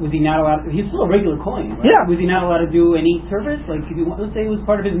 like, was he not allowed? He's still a regular Kohen, right? Yeah. Was he not allowed to do any service? Like, if you want, let's say it was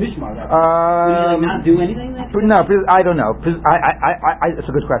part of his mishmar. Would he not do anything? No, I don't know. It's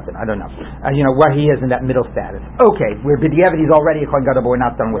a good question. I don't know. What he is in that middle status. Okay, we're B'diavad, he's already a Kohen Gadol, but we're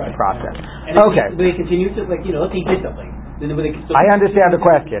not done with the process. And okay. But he continues to, let's say he did something. I understand the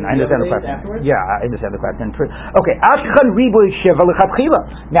question. Yeah, I understand the question. Okay,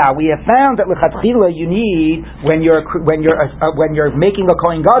 now we have found that lechatchila you need when you're making a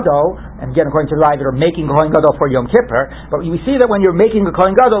Kohen Gadol, and again according to the Ravid, or making a Kohen Gadol for Yom Kippur. But we see that when you're making a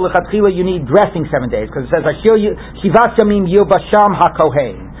Kohen Gadol, lechatchila you need dressing 7 days, because it says Shivas Yamim Yobasham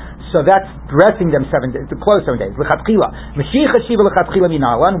HaKohen. So that's dressing them 7 days, to close 7 days. L'chatchila. Mashiach Shiva l'chatchila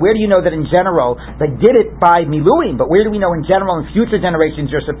minalan. Where do you know that in general they did it by miluim? But where do we know in general in future generations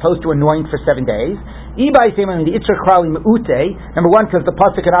you're supposed to anoint for 7 days? Number one, because the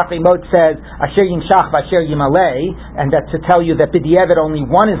pasuk in Achrei Mot says Asher Yimshach v'Asher Yimalei, and that to tell you that b'diavad only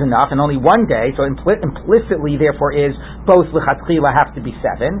one is enough and only 1 day. So implicitly, therefore, is both l'chatchila have to be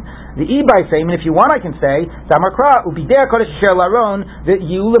 7. The Ibai saying, and if you want, I can say Damar Kra Ubidei Kodesh Asher Laron the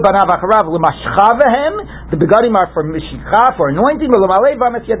Yul Banav Acharav the begadim are for mishikha, for anointing. So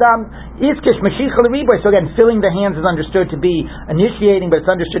again, filling the hands is understood to be initiating, but it's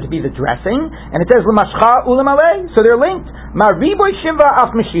understood to be the dressing. And it says l'mashcha u'lemalei, so they're linked.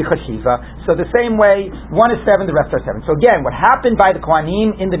 So the same way, one is 7, the rest are 7. So again, what happened by the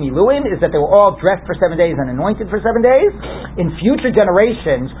Kohanim in the Miluim is that they were all dressed for 7 days and anointed for 7 days. In future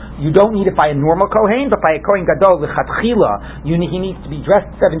generations, you don't need it by a normal Kohen, but by a Kohen Gadol, l'chatchila, he needs to be dressed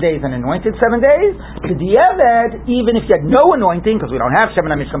 7 days and anointed 7 days. To the Eved, even if you had no anointing, because we don't have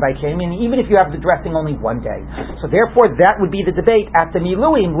Shemin HaMishkan by Kem, and even if you have the dressing only 1 day. So therefore, that would be the debate at the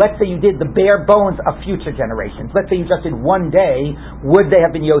Miluim. Let's say you did the bare bones of future generations. Let's say you just did 1 day, would they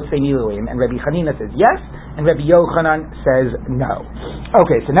have been Yotzei Miluim? And Rabbi Chanina says yes, and Rabbi Yochanan says no.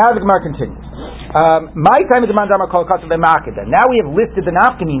 Okay, so now the Gemara continues. My time is the Mandama Kol Kasav Makeda. Now we have listed the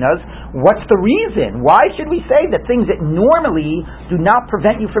nafkaminas. What's the reason? Why should we say that things that normally do not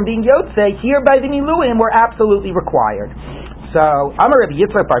prevent you from being Yotzei, here by the Miluim, were absolutely required? So, Amar Rabbi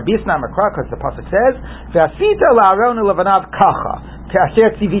Yitzchak Bar Bisna Makra, because the pasuk says, "V'asita la'Aaron u'levanav kacha,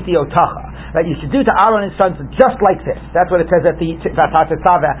 k'asher tziviti otacha." That you should do to Aaron and his sons just like this. That's what it says at the Vatat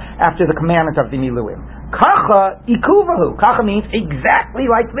Tzava after the commandment of the Miluim. Kacha ikuvahu. Kacha means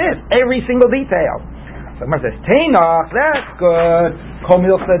exactly like this, every single detail. So Gemara says, Teinach, that's good. Kol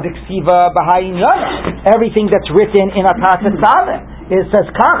milcha diksiva b'hayin yana. Everything that's written in Vatat Tzava, it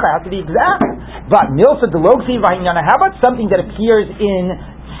says kacha, has to be exact. But milcha deloksiva b'hayin yana. How about something that appears in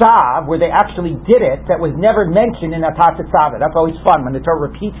Tzav, where they actually did it, that was never mentioned in Atat Tzava? That's always fun when the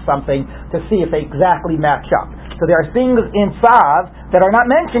Torah repeats something to see if they exactly match up. So there are things in Tzav that are not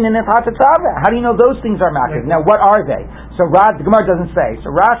mentioned in Atat Tzava. How do you know those things are matching? Now, what are they? So the Gemara doesn't say.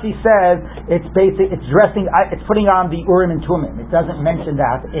 So Rashi says it's dressing, it's putting on the Urim and Tumim. It doesn't mention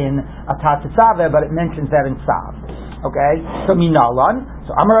that in Atat Tzava, but it mentions that in Tzav. Okay? So Minalan.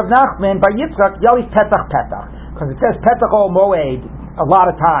 So Amar Rav Nachman Bar Yitzchak Yali Petach Petach, because it says Petach Ol Moed a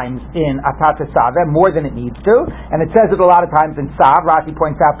lot of times in Atat Tzava, more than it needs to, and it says it a lot of times in Tzav. Rashi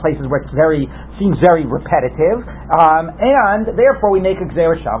points out places where it seems very repetitive, and therefore we make a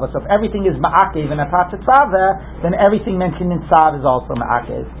Gzeir Shavah. So if everything is Ma'akev in Atat Tzava, then everything mentioned in Tzav is also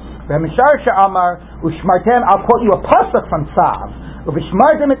Ma'akev. I'll quote you a pasuk from Tzav.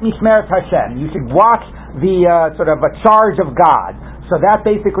 You should watch the sort of a charge of God. So that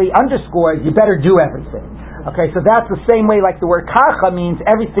basically underscores you better do everything. Okay, so that's the same way like the word kacha means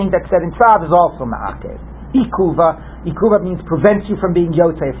everything that's said in Tzav is also ma'akev. Ikuva means prevents you from being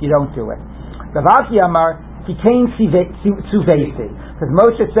yotzei if you don't do it. Ravaki Amar Tikein Suvesi, because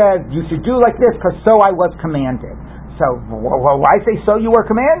Moshe says you should do like this because so I was commanded. So why say so you were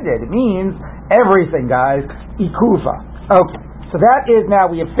commanded? It means everything, guys. Ikuva. Okay. So that is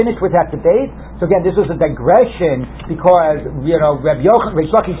now, we have finished with that debate. So again, this was a digression because, Reb Yochanan, Reish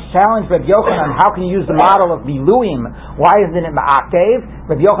Lakish challenged Reb Yochanan on how can you use the model of Miluim? Why isn't it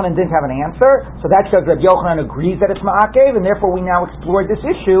Ma'akev? Reb Yochanan didn't have an answer. So that shows Reb Yochanan agrees that it's Ma'akev, and therefore we now explored this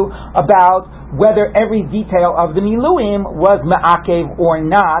issue about whether every detail of the Miluim was Ma'akev or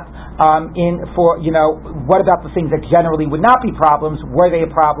not. What about the things that generally would not be problems? Were they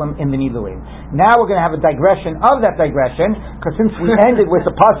a problem in the Miluim? Now we're going to have a digression of that digression, because since we ended with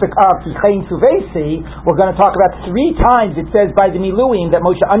the pasuk of Tichein Suvesi, we're going to talk about 3 times it says by the Miluim that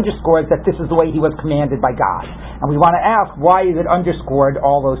Moshe underscores that this is the way he was commanded by God. And we want to ask, why is it underscored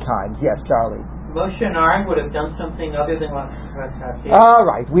all those times? Yes, Charlie. Moshe and Aaron would have done something other than what happened. All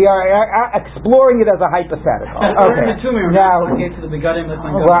right, we are exploring it as a hypothetical. Okay. Now, to the begadim,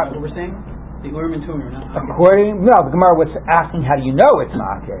 what we're saying? The Urim and Tumim are not. The Gemara was asking, how do you know it's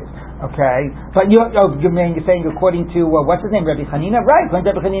Ma'akev? Okay, but you're saying according to what's his name, Rabbi Chanina, right?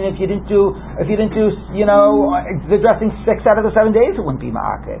 Rabbi Chanina, if you didn't do, the dressing 6 out of the 7 days, it wouldn't be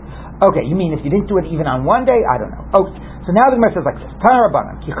Ma'akev. Okay, you mean if you didn't do it even on 1 day? I don't know. Okay, so now the Gemara says like this: Tana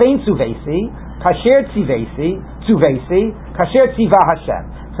Rabbanan, Kichein Suvesi, Kasher Tzivesi, Kasher Tziva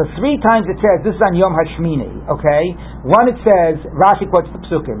Hashem. So 3 times it says, this is on Yom Hashmini, okay? One it says, Rashi quotes the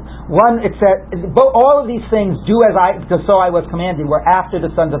Psukim. One it says, all of these things so I was commanded, were after the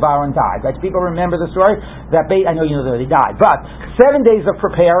sons of Aaron died. Right? People remember the story? I know you know that they died. But 7 days of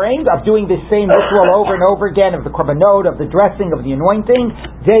preparing, of doing this same ritual over and over again, of the korbanot, of the dressing, of the anointing.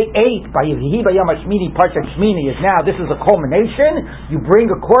 Day 8, by Yom Hashmini, Parshat Shmini, is now, this is a culmination. You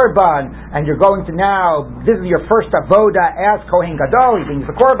bring a korban, and you're going to now, this is your first avoda as Kohen Gadol. He brings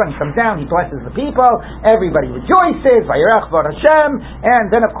the korban. He comes down, he blesses the people, everybody rejoices, Vayirach V'od Hashem, and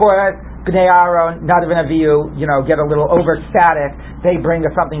then of course, Bnei Aaron, Nadav and Avihu, get a little overstatic. They bring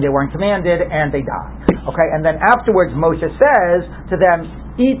us something they weren't commanded, and they die. Okay, and then afterwards Moshe says to them,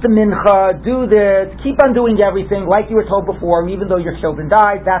 eat the mincha, do this, keep on doing everything like you were told before, even though your children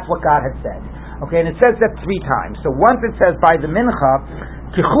died. That's what God had said. Okay, and it says that 3 times. So once it says by the mincha,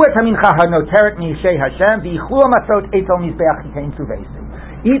 eat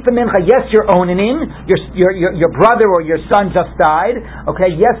the mincha. Yes, you're owning him. Your brother or your son just died. Okay,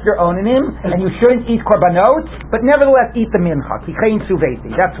 yes, you're owning him, and you shouldn't eat korbanot, but nevertheless eat the mincha.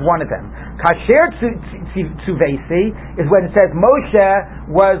 That's one of them. Kasher tsuvesi is when it says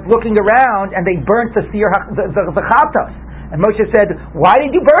Moshe was looking around and they burnt the chatas. And Moshe said, why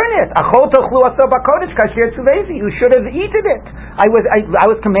did you burn it? You should have eaten it. I was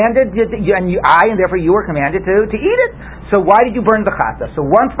commanded, and therefore you were commanded to eat it. So why did you burn the chatas? So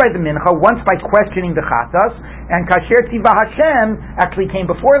once by the mincha, once by questioning the chatas, and Kasher Tzivah Hashem actually came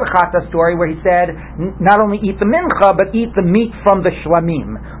before the chatas story where he said, not only eat the mincha, but eat the meat from the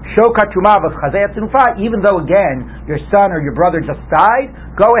shlamim. Even though again, your son or your brother just died,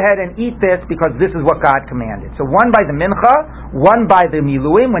 go ahead and eat this because this is what God commanded. So one by the mincha, one by the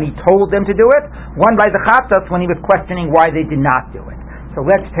miluim when he told them to do it, one by the chatas when he was questioning why they did not do it. So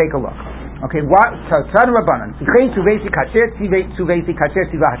let's take a look. Okay, so Tzad Rabbanan, Tichein Suvesi Kasher Suvesi Kasher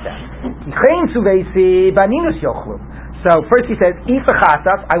Tzivah Hashem. Tichein Suvesi Baninus Yochlu. So first he says, eat the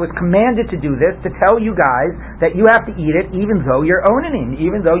chatas. I was commanded to do this to tell you guys that you have to eat it even though you're owning him,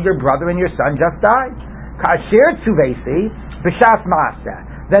 even though your brother and your son just died. Kasher Tzuvesi B'shas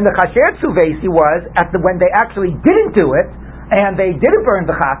Maaseh. Then the Kasher Tzuvesi was when they actually didn't do it, and they didn't burn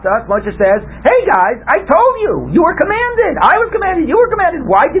the chatas. Moshe says, hey guys, I told you, you were commanded. I was commanded, you were commanded.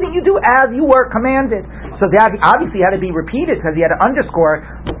 Why didn't you do as you were commanded? So that obviously had to be repeated because he had to underscore,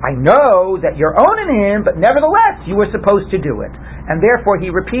 I know that you're owning him, but nevertheless, you were supposed to do it. And therefore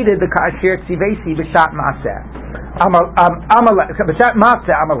he repeated the Kasher Tzivesi B'shat Maaseh. B'shat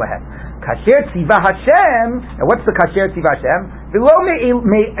Maaseh Amalehem. Kasher Tzivah Hashem. Now what's the Kasher Tzivah Hashem? V'lo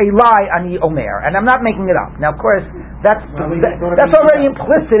me'elai ani omer. And I'm not making it up. Now of course, that's already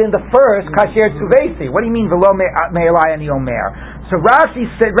implicit in the first Kasher Tzuvesi. What do you mean v'lo me'elai ani omer? So Rashi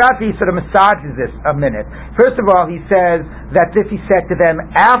sort of massages this a minute. First of all, he says that this he said to them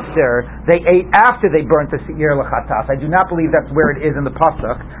after they burnt the seir l'chatas. I do not believe that's where it is in the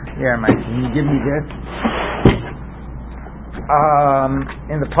pasuk. Here, Mike, can you give me this?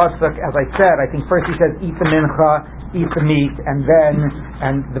 In the pasuk, as I said, I think first he says eat the mincha, eat the meat, and then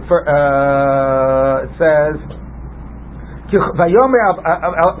it says so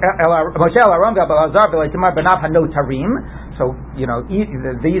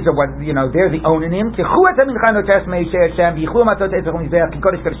these are what they're the onanim.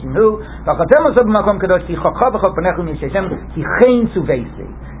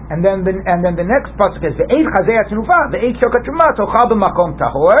 And then the next pasuk is the eight chazei atnufa, the eight shokat truma, tochal b'makom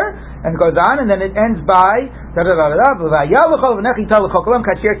tahor, and goes on, and then it ends by so the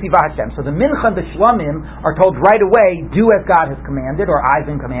mincha and the shlamim are told right away, do as God has commanded, or I've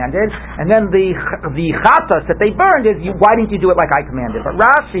been commanded, and then the chatas that they burned is, why didn't you do it like I commanded? But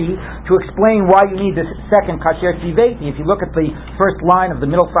Rashi, to explain why you need this second kasher tziveti, if you look at the first line of the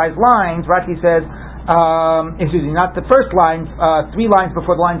middle-sized lines, Rashi says, not the first lines, 3 lines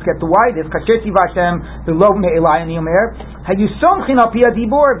before the lines get the widest. Kasher Tzivah Hashem v'lo me'elai ani omer hayusomchin al pi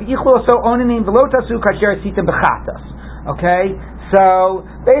hadibur v'ichlu oso onanim v'lo tasu kasher asitem b'chatas. Okay, so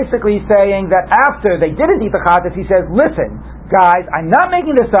basically saying that after they didn't eat the chatas, he says, listen, guys, I'm not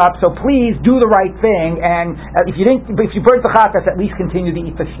making this up, so please do the right thing, and if you burnt the chatas, at least continue to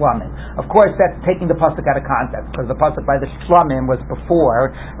eat the shlamim. Of course, that's taking the pasuk out of context, because the pasuk by the shlamim was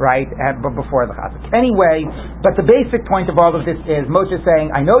before, right, before the chatas. Anyway, but the basic point of all of this is Moshe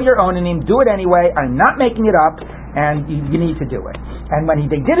saying, I know you're owning him, do it anyway, I'm not making it up, and you need to do it. And when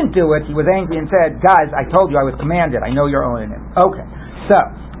they didn't do it, he was angry and said, guys, I told you, I was commanded, I know you're owning him. Okay, so,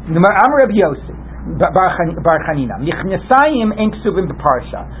 I'm Rabbi Yossi. Bar Chanina. Michnesayim ain't ksubim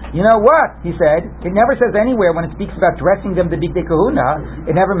b'parsha. You know what? He said, it never says anywhere when it speaks about dressing them the bigdei kahuna,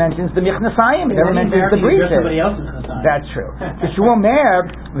 it never mentions the Michnesayim, it never mentions the breeches. That's true. Shmuel Mer,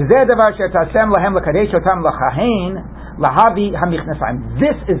 v'zeh davar she'tasem lahem l'kadesh otam l'chahein lahavi hamichnesayim.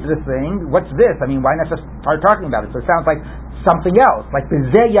 This is the thing. What's this? I mean, why not just start talking about it? So it sounds like something else. Like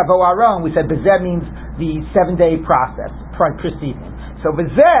b'zeh yavo aron, we said b'zeh means the 7-day process, preceding. So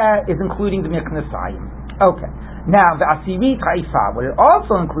Bezeh is including the Michnesayim. Okay. Now, the Asivit Haifa, what it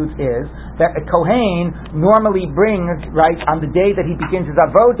also includes is that a Kohen normally brings, right, on the day that he begins his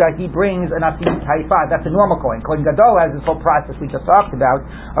Avodah, he brings an Asivit Haifa. That's a normal Kohen. Kohen Gadol has this whole process we just talked about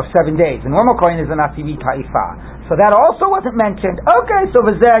of 7 days. The normal Kohen is an Asivit Haifa. So that also wasn't mentioned. Okay, so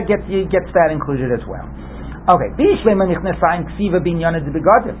Vazeh gets that included as well. Okay, so the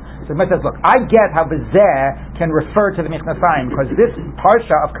Gemara says, look, I get how Vazeh can refer to the Michnasayim, because this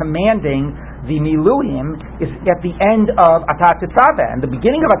parsha of commanding the Miluim is at the end of Atat Tetzaveh, and the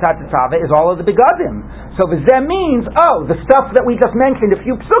beginning of Atat Tetzaveh is all of the Begadim. So Vazeh means, the stuff that we just mentioned a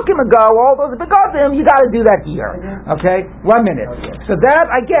few psukim ago, all those Begadim, you got to do that here. Okay, 1 minute. So that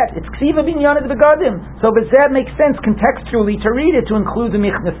I get. It's Ksiva Binyan of the Begadim. So Vazeh makes sense contextually to read it to include the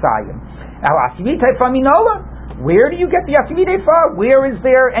Michnasayim. Now, Asivit Haifa Minola. Where do you get the Asivit Haifa? Where is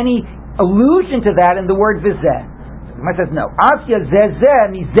there any allusion to that in the word Vizeh? The Gemara says no. Asya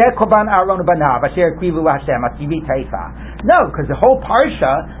Zezeh Mizeh Koban Aaron Banav Asher Krivu Hashem Asivit Haifa. No, because the whole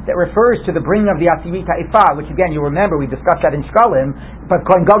parsha that refers to the bringing of the Asivit Haifa, which again you remember we discussed that in Shkalim, but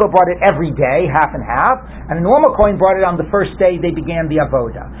Kohen Gadol brought it every day, half and half, and the normal Kohen brought it on the first day they began the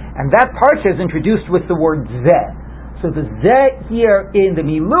Avodah, and that parsha is introduced with the word Zeh. So the Zeh here in the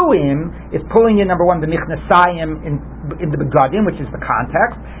Miluim is pulling in, number one, the Michnasayim in the Begadim, which is the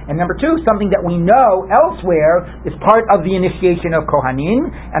context, and number two, something that we know elsewhere is part of the initiation of Kohanim,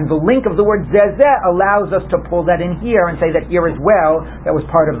 and the link of the word Zeh allows us to pull that in here and say that here as well, that was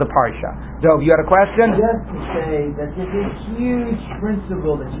part of the Parsha. Dov, you had a question? Just to say that there's a huge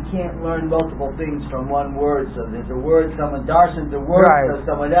principle that you can't learn multiple things from one word. So there's a word, someone darshans a word, so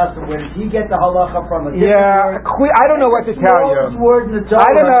someone else, and where does he get the halacha from a different word? I don't know what to tell you. Word in the Torah,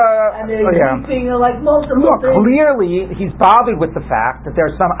 I don't know. And they're using like multiple things. Clearly, he's bothered with the fact that there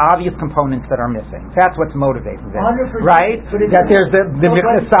are some obvious components that are missing. That's what's motivating them. 100%. Right? That there's the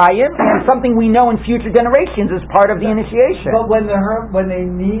Michnasayim, and something we know in future generations is part of the initiation. But when they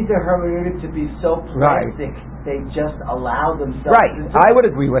need the hermeneutic to be so plastic, they just allow themselves. Right. I would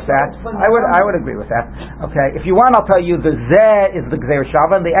agree with that. I would agree with that. Okay. If you want, I'll tell you the Zeh is the Gzeir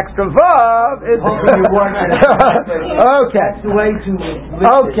Shava and the extra Vav is okay. That's the way to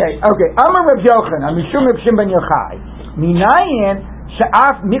Okay. Amar Reb Yochanan, Mishum Reb Shimon ben Yochai, Minayin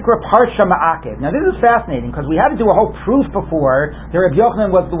Sha'af Mikra Parsha Ma'akev. Now this is fascinating because we had to do a whole proof before that Reb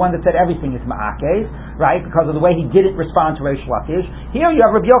Yochanan was the one that said everything is Ma'akev, right? Because of the way he didn't respond to Reish Lakish. Here you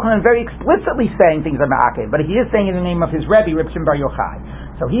have Reb Yochanan very explicitly saying things are Ma'akev, but he is saying in the name of his Rebbe, Reb Shimon bar Yochai.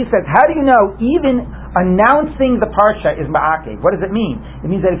 So he says, how do you know even announcing the Parsha is Ma'akev? What does it mean? It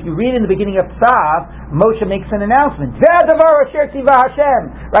means that if you read in the beginning of Tzav, Moshe makes an announcement. Zeh davar asher tzivah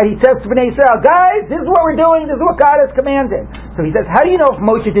Hashem. Right? He says to Bnei Israel, guys, this is what we're doing, this is what God has commanded. So he says, how do you know if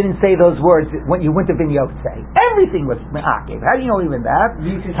Moshe didn't say those words when you wouldn't have been Yotzei? Everything was Ma'akev. How do you know even that?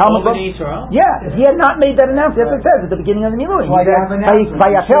 Yeah, if he had not made that announcement, that's what it says at the beginning of the Miluim.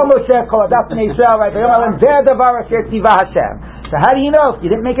 Vayachel Moshe kol adat Bnei Israel, right? Zeh davar asher tzivah Hashem. So how do you know if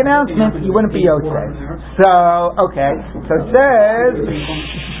you didn't make an announcement, you wouldn't be Yotzei? So it says,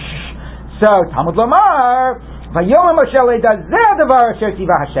 Talmud Lomar, Vayom Moshe le'da zeh davar asher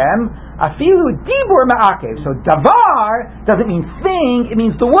tzivah Hashem, afilu dibur ma'akev. So davar doesn't mean thing, it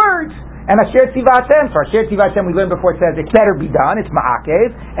means the words. And asher tzivah Hashem, for asher tzivah Hashem we learned before, it says it better be done, it's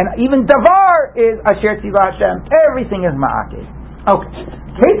ma'akev. And even davar is asher tzivah Hashem. Everything is ma'akev. Okay.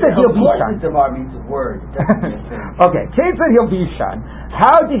 Ketzad Yilbishan. Davar means a word. Okay. Ketzad Yilbishan.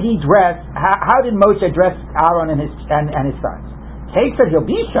 How did he dress? How did Moshe dress Aaron and his sons? Ketzad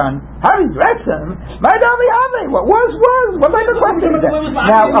Yilbishan. How did he dress them? What was? What type of question is that?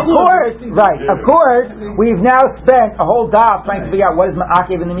 Now, of course, we've now spent a whole daf trying to figure out what is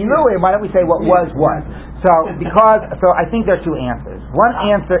Ma'akev in the Miluim. Why don't we say what was? So I think there are two answers. One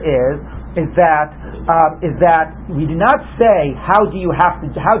answer is that we do not say how is he required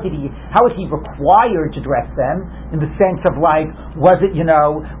to dress them in the sense of like what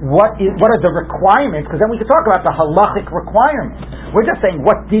are the requirements, because then we could talk about the halachic requirements. We're just saying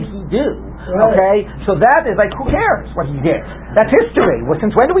what did he do? Okay, so that is like, who cares what he did? That's history. Well,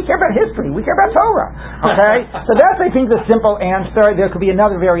 since when do we care about history? We care about Torah. Okay, so that's, I think, the simple answer. There could be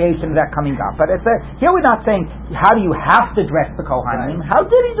another variation of that coming up, but here we're not saying how do you have to dress the Kohanim. How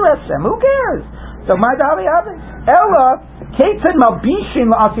did he dress them? Who cares? So my Davi Avi Ella Ketzad Malbishin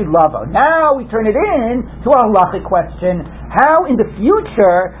La'asid Lavo. Now we turn it in to a halachic question. How in the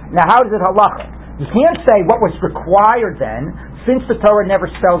future? Now, how does it halachic? You can't say what was required then since the Torah never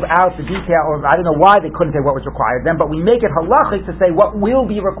spells out the detail, or I don't know why they couldn't say what was required then, but we make it halachic to say what will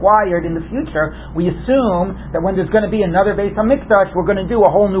be required in the future. We assume that when there's going to be another Beis HaMikdash, we're going to do a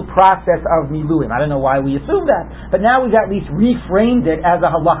whole new process of miluim. I don't know why we assume that, but now we've at least reframed it as a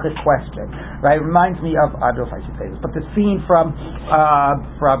halachic question. Right? It reminds me of, I don't know if I should say this, but the scene from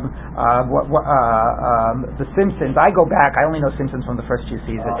The Simpsons. I go back. I only know Simpsons from the first few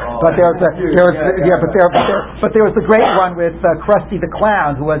seasons, but there was the great one with Krusty the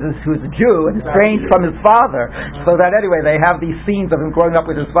Clown, who's a Jew and estranged from his father. So that anyway, they have these scenes of him growing up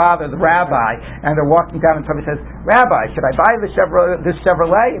with his father, the rabbi, and they're walking down, and somebody says, "Rabbi, should I buy this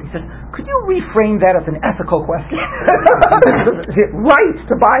Chevrolet?" And he says, "Could you reframe that as an ethical question?" Right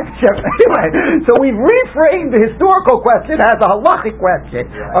to buy the Chevrolet. Anyway, so we've reframed the historical question as a halachic question.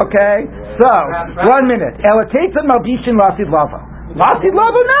 Okay, so 1 minute. Elakeitzad malbishin lasid lava. Lasid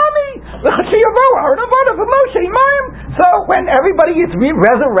lava nami. So when everybody is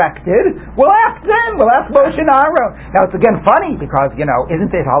resurrected, we'll ask them. We'll ask Moshe and Aaron. Now it's again funny because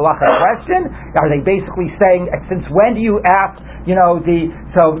isn't this a halachic question? Are they basically saying since when do you ask? You don't.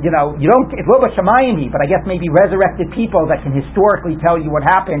 It's lo b'shamayim, but I guess maybe resurrected people that can historically tell you what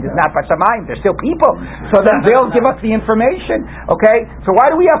happened is not b'shamayim. They're still people, so then they'll give us the information. Okay, so why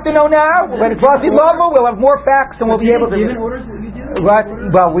do we have to know now? When it's Lasid Lava, we'll have more facts and we'll be able to. Orders what you do? What?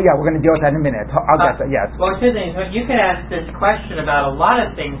 Well, we're going to deal with that in a minute. I'll get that. Yes. Well, two things. You can ask this question about a lot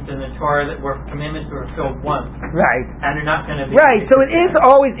of things in the Torah that were commandments that were fulfilled once, right? And they're not going to be right. So it is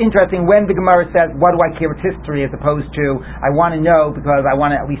always interesting when the Gemara says, "What do I care with history?" as opposed to, "I want to know because I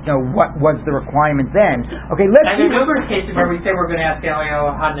want to at least know what was the requirement then." Okay, let's see. And there are numerous cases where we say we're going to ask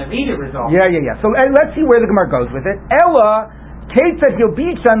Eliyahu HaNavi to resolve. Yeah. So let's see where the Gemara goes with it. Ella Keitzad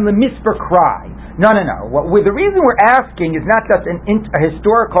Yobichan lemisper cry. No. The reason we're asking is not just a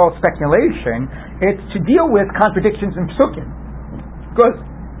historical speculation; it's to deal with contradictions in Psukim. Because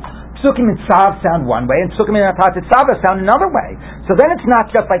Psukim in Tzav sound one way, and Psukim in Atat Tzava sound another way. So then it's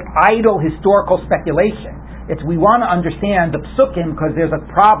not just like idle historical speculation. It's we want to understand the Psukim because there's a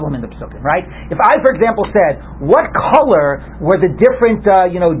problem in the Psukim, right? If I, for example, said, what color were the different,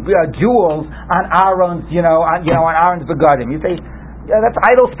 jewels on Aaron's, on Aaron's begadim? You say, yeah, that's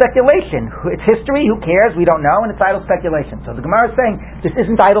idle speculation. It's history. Who cares? We don't know, and it's idle speculation. So the Gemara is saying this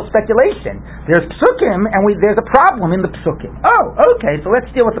isn't idle speculation. There's Psukim, and there's a problem in the Psukim. Oh, okay. So let's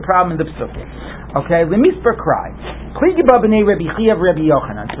deal with the problem in the Psukim. Okay, lemisper cry. Kligi b'nei Rabbi Chia and Rabbi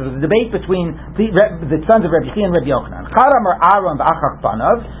Yochanan. So the debate between the sons of Rabbi Chia and Rabbi Yochanan. Chadamar Aaron v'achach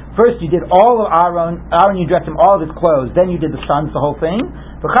banav. First, you did all of Aaron. You dressed him all of his clothes. Then you did the sons, the whole thing.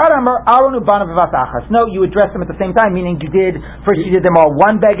 No, you addressed them at the same time, meaning you did them all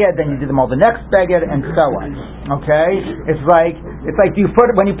one beged, then you did them all the next beged, and so on. Okay, it's like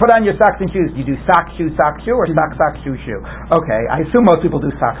when you put on your socks and shoes, you do sock shoe, or sock shoe. Okay, I assume most people do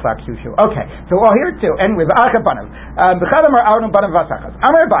sock shoe. Okay, so here too. Anyway, when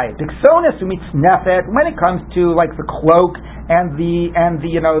it comes to like the cloak and the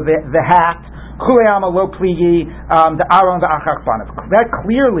hat. The Aaron the Achach Banav. That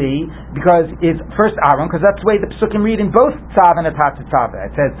clearly because it's first Aaron, because that's the way the Psukim read in both Tzav and Atat Tzav.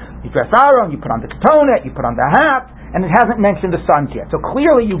 It says you dress Aaron, you put on the ketonet, you put on the hat, and it hasn't mentioned the sons yet. So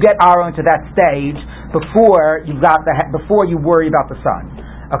clearly you get Aaron to that stage before you worry about the sons.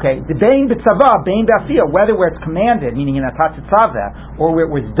 Okay, the Bein B'Tzava, Bein B'Asiyah, whether where it's commanded, meaning in Atat Tzava, or where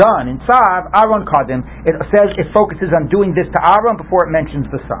it was done in Tzav, Aaron Kadim, it says it focuses on doing this to Aaron before it mentions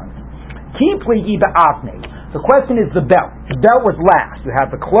the sons. The question is the belt. The belt was last. You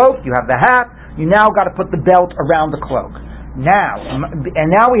have the cloak, you have the hat, you now got to put the belt around the cloak. Now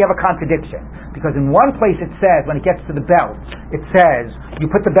we have a contradiction. Because in one place it says, when it gets to the belt, it says,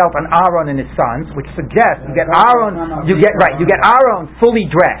 you put the belt on Aaron and his sons, which suggests you get Aaron fully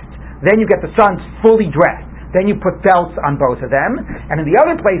dressed. Then you get the sons fully dressed. Then you put belts on both of them. And in the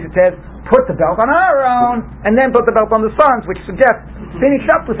other place it says, put the belt on Aaron, and then put the belt on the sons, which suggests finish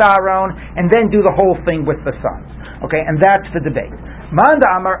up with Aaron, and then do the whole thing with the sons. Okay, and that's the debate. Manda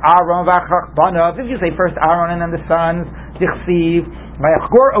Amar Aaron v'achach banav. If you say first Aaron and then the sons, dichsiv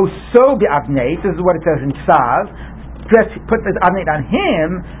v'yachgor oso bi'avnei. This is what it says in Tzav. Put the avnei on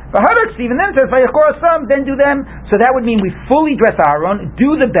him. V'hadaksiv, and then it says v'yachgor osam. Then do them. So that would mean we fully dress Aaron,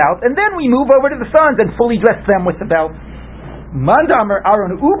 do the belt, and then we move over to the sons and fully dress them with the belt. Mandamar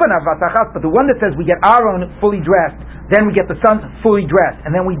Aaron ubanav vatachas, but the one that says we get Aaron fully dressed, then we get the sons fully dressed,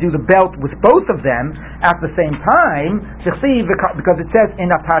 and then we do the belt with both of them at the same time, because it says in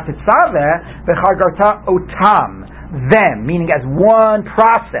Atat Tzaveh v'chargarta otam, them, meaning as one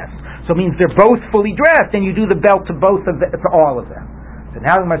process. So it means they're both fully dressed, and you do the belt to both of to all of them. So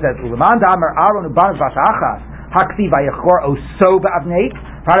now the Gemara says, Ulamandamar Aaron ubanav vatachas. Haksi vayachor oso ba'avneit.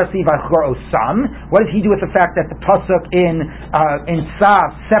 Parasi vayachor osam. What does he do with the fact that the pasuk in Tzav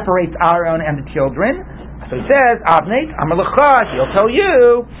separates Aaron and the children? So he says, Avneit Amar Lecha. He'll tell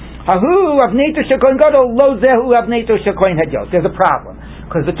you, Hahu avneito shel kohen gadol lo zehu avneito shel kohen hedyot. There's a problem.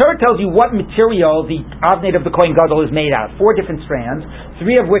 Because the Torah tells you what material the avneit of the Kohen Gadol is made out of. 4 different strands,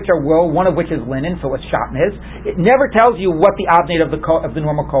 3 of which are wool, 1 of which is linen, so it's shatnez. It never tells you what the avneit of the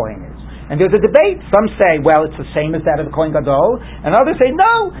normal Kohen is. And there's a debate. Some say, well, it's the same as that of the Kohen Gadol, and others say,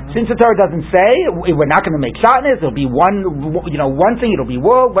 no, since the Torah doesn't say, we're not going to make shatnez, it'll be one thing, it'll be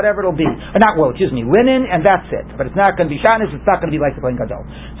wool, whatever it'll be. Not wool, linen, and that's it. But it's not going to be shatnez, it's not going to be like the Kohen Gadol.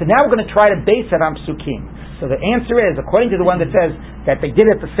 So now we're going to try to base it on psukim. So the answer is, according to the one that says that they did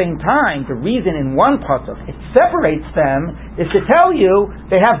it at the same time, the reason in one pasuk it separates them is to tell you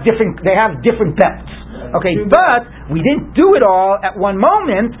they have different belts. Okay, but we didn't do it all at one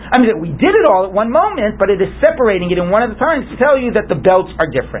moment. I mean, we did it all at one moment, but it is separating it in one at a time to tell you that the belts are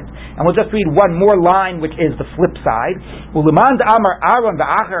different. And we'll just read one more line, which is the flip side.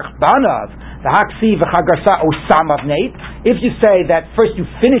 If you say that first you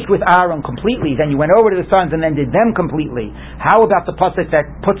finished with Aaron completely, then you went over to the sons and then did them completely, how about the pasuk that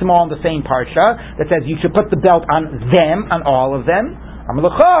puts them all in the same parsha, that says you should put the belt on them, on all of them? To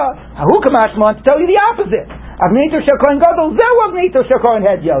tell you the opposite. To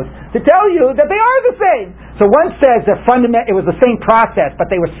tell you that they are the same. So one says that it was the same process, but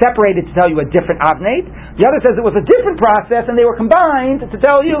they were separated to tell you a different avneit. The other says it was a different process, and they were combined to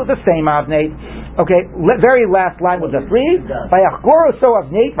tell you the same avneit. Okay, very last line we'll just read. Vayachgor oso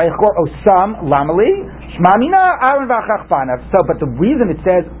avneit, vayachgor osam lamali, shmamina Aaron v'achachpanav. So, but the reason it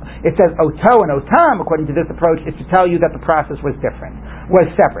says oto and otam, according to this approach, is to tell you that the process was different, was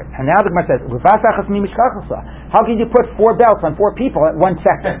separate. And now the Gemara says, how can you put 4 belts on 4 people at 1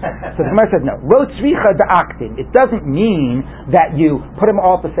 second? So the Gemara says, no. Lo tzricha da'aktin. It doesn't mean that you put them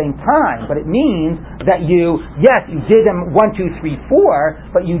all at the same time, but it means that you did them 1, 2, 3,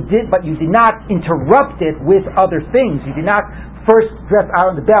 4, but you did not interrupt it with other things. You did not first dress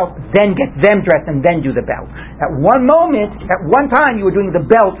Aaron the belt, then get them dressed, and then do the belt. At one moment, at one time, you were doing the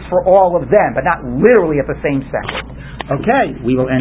belts for all of them, but not literally at the same second. Okay, we will end.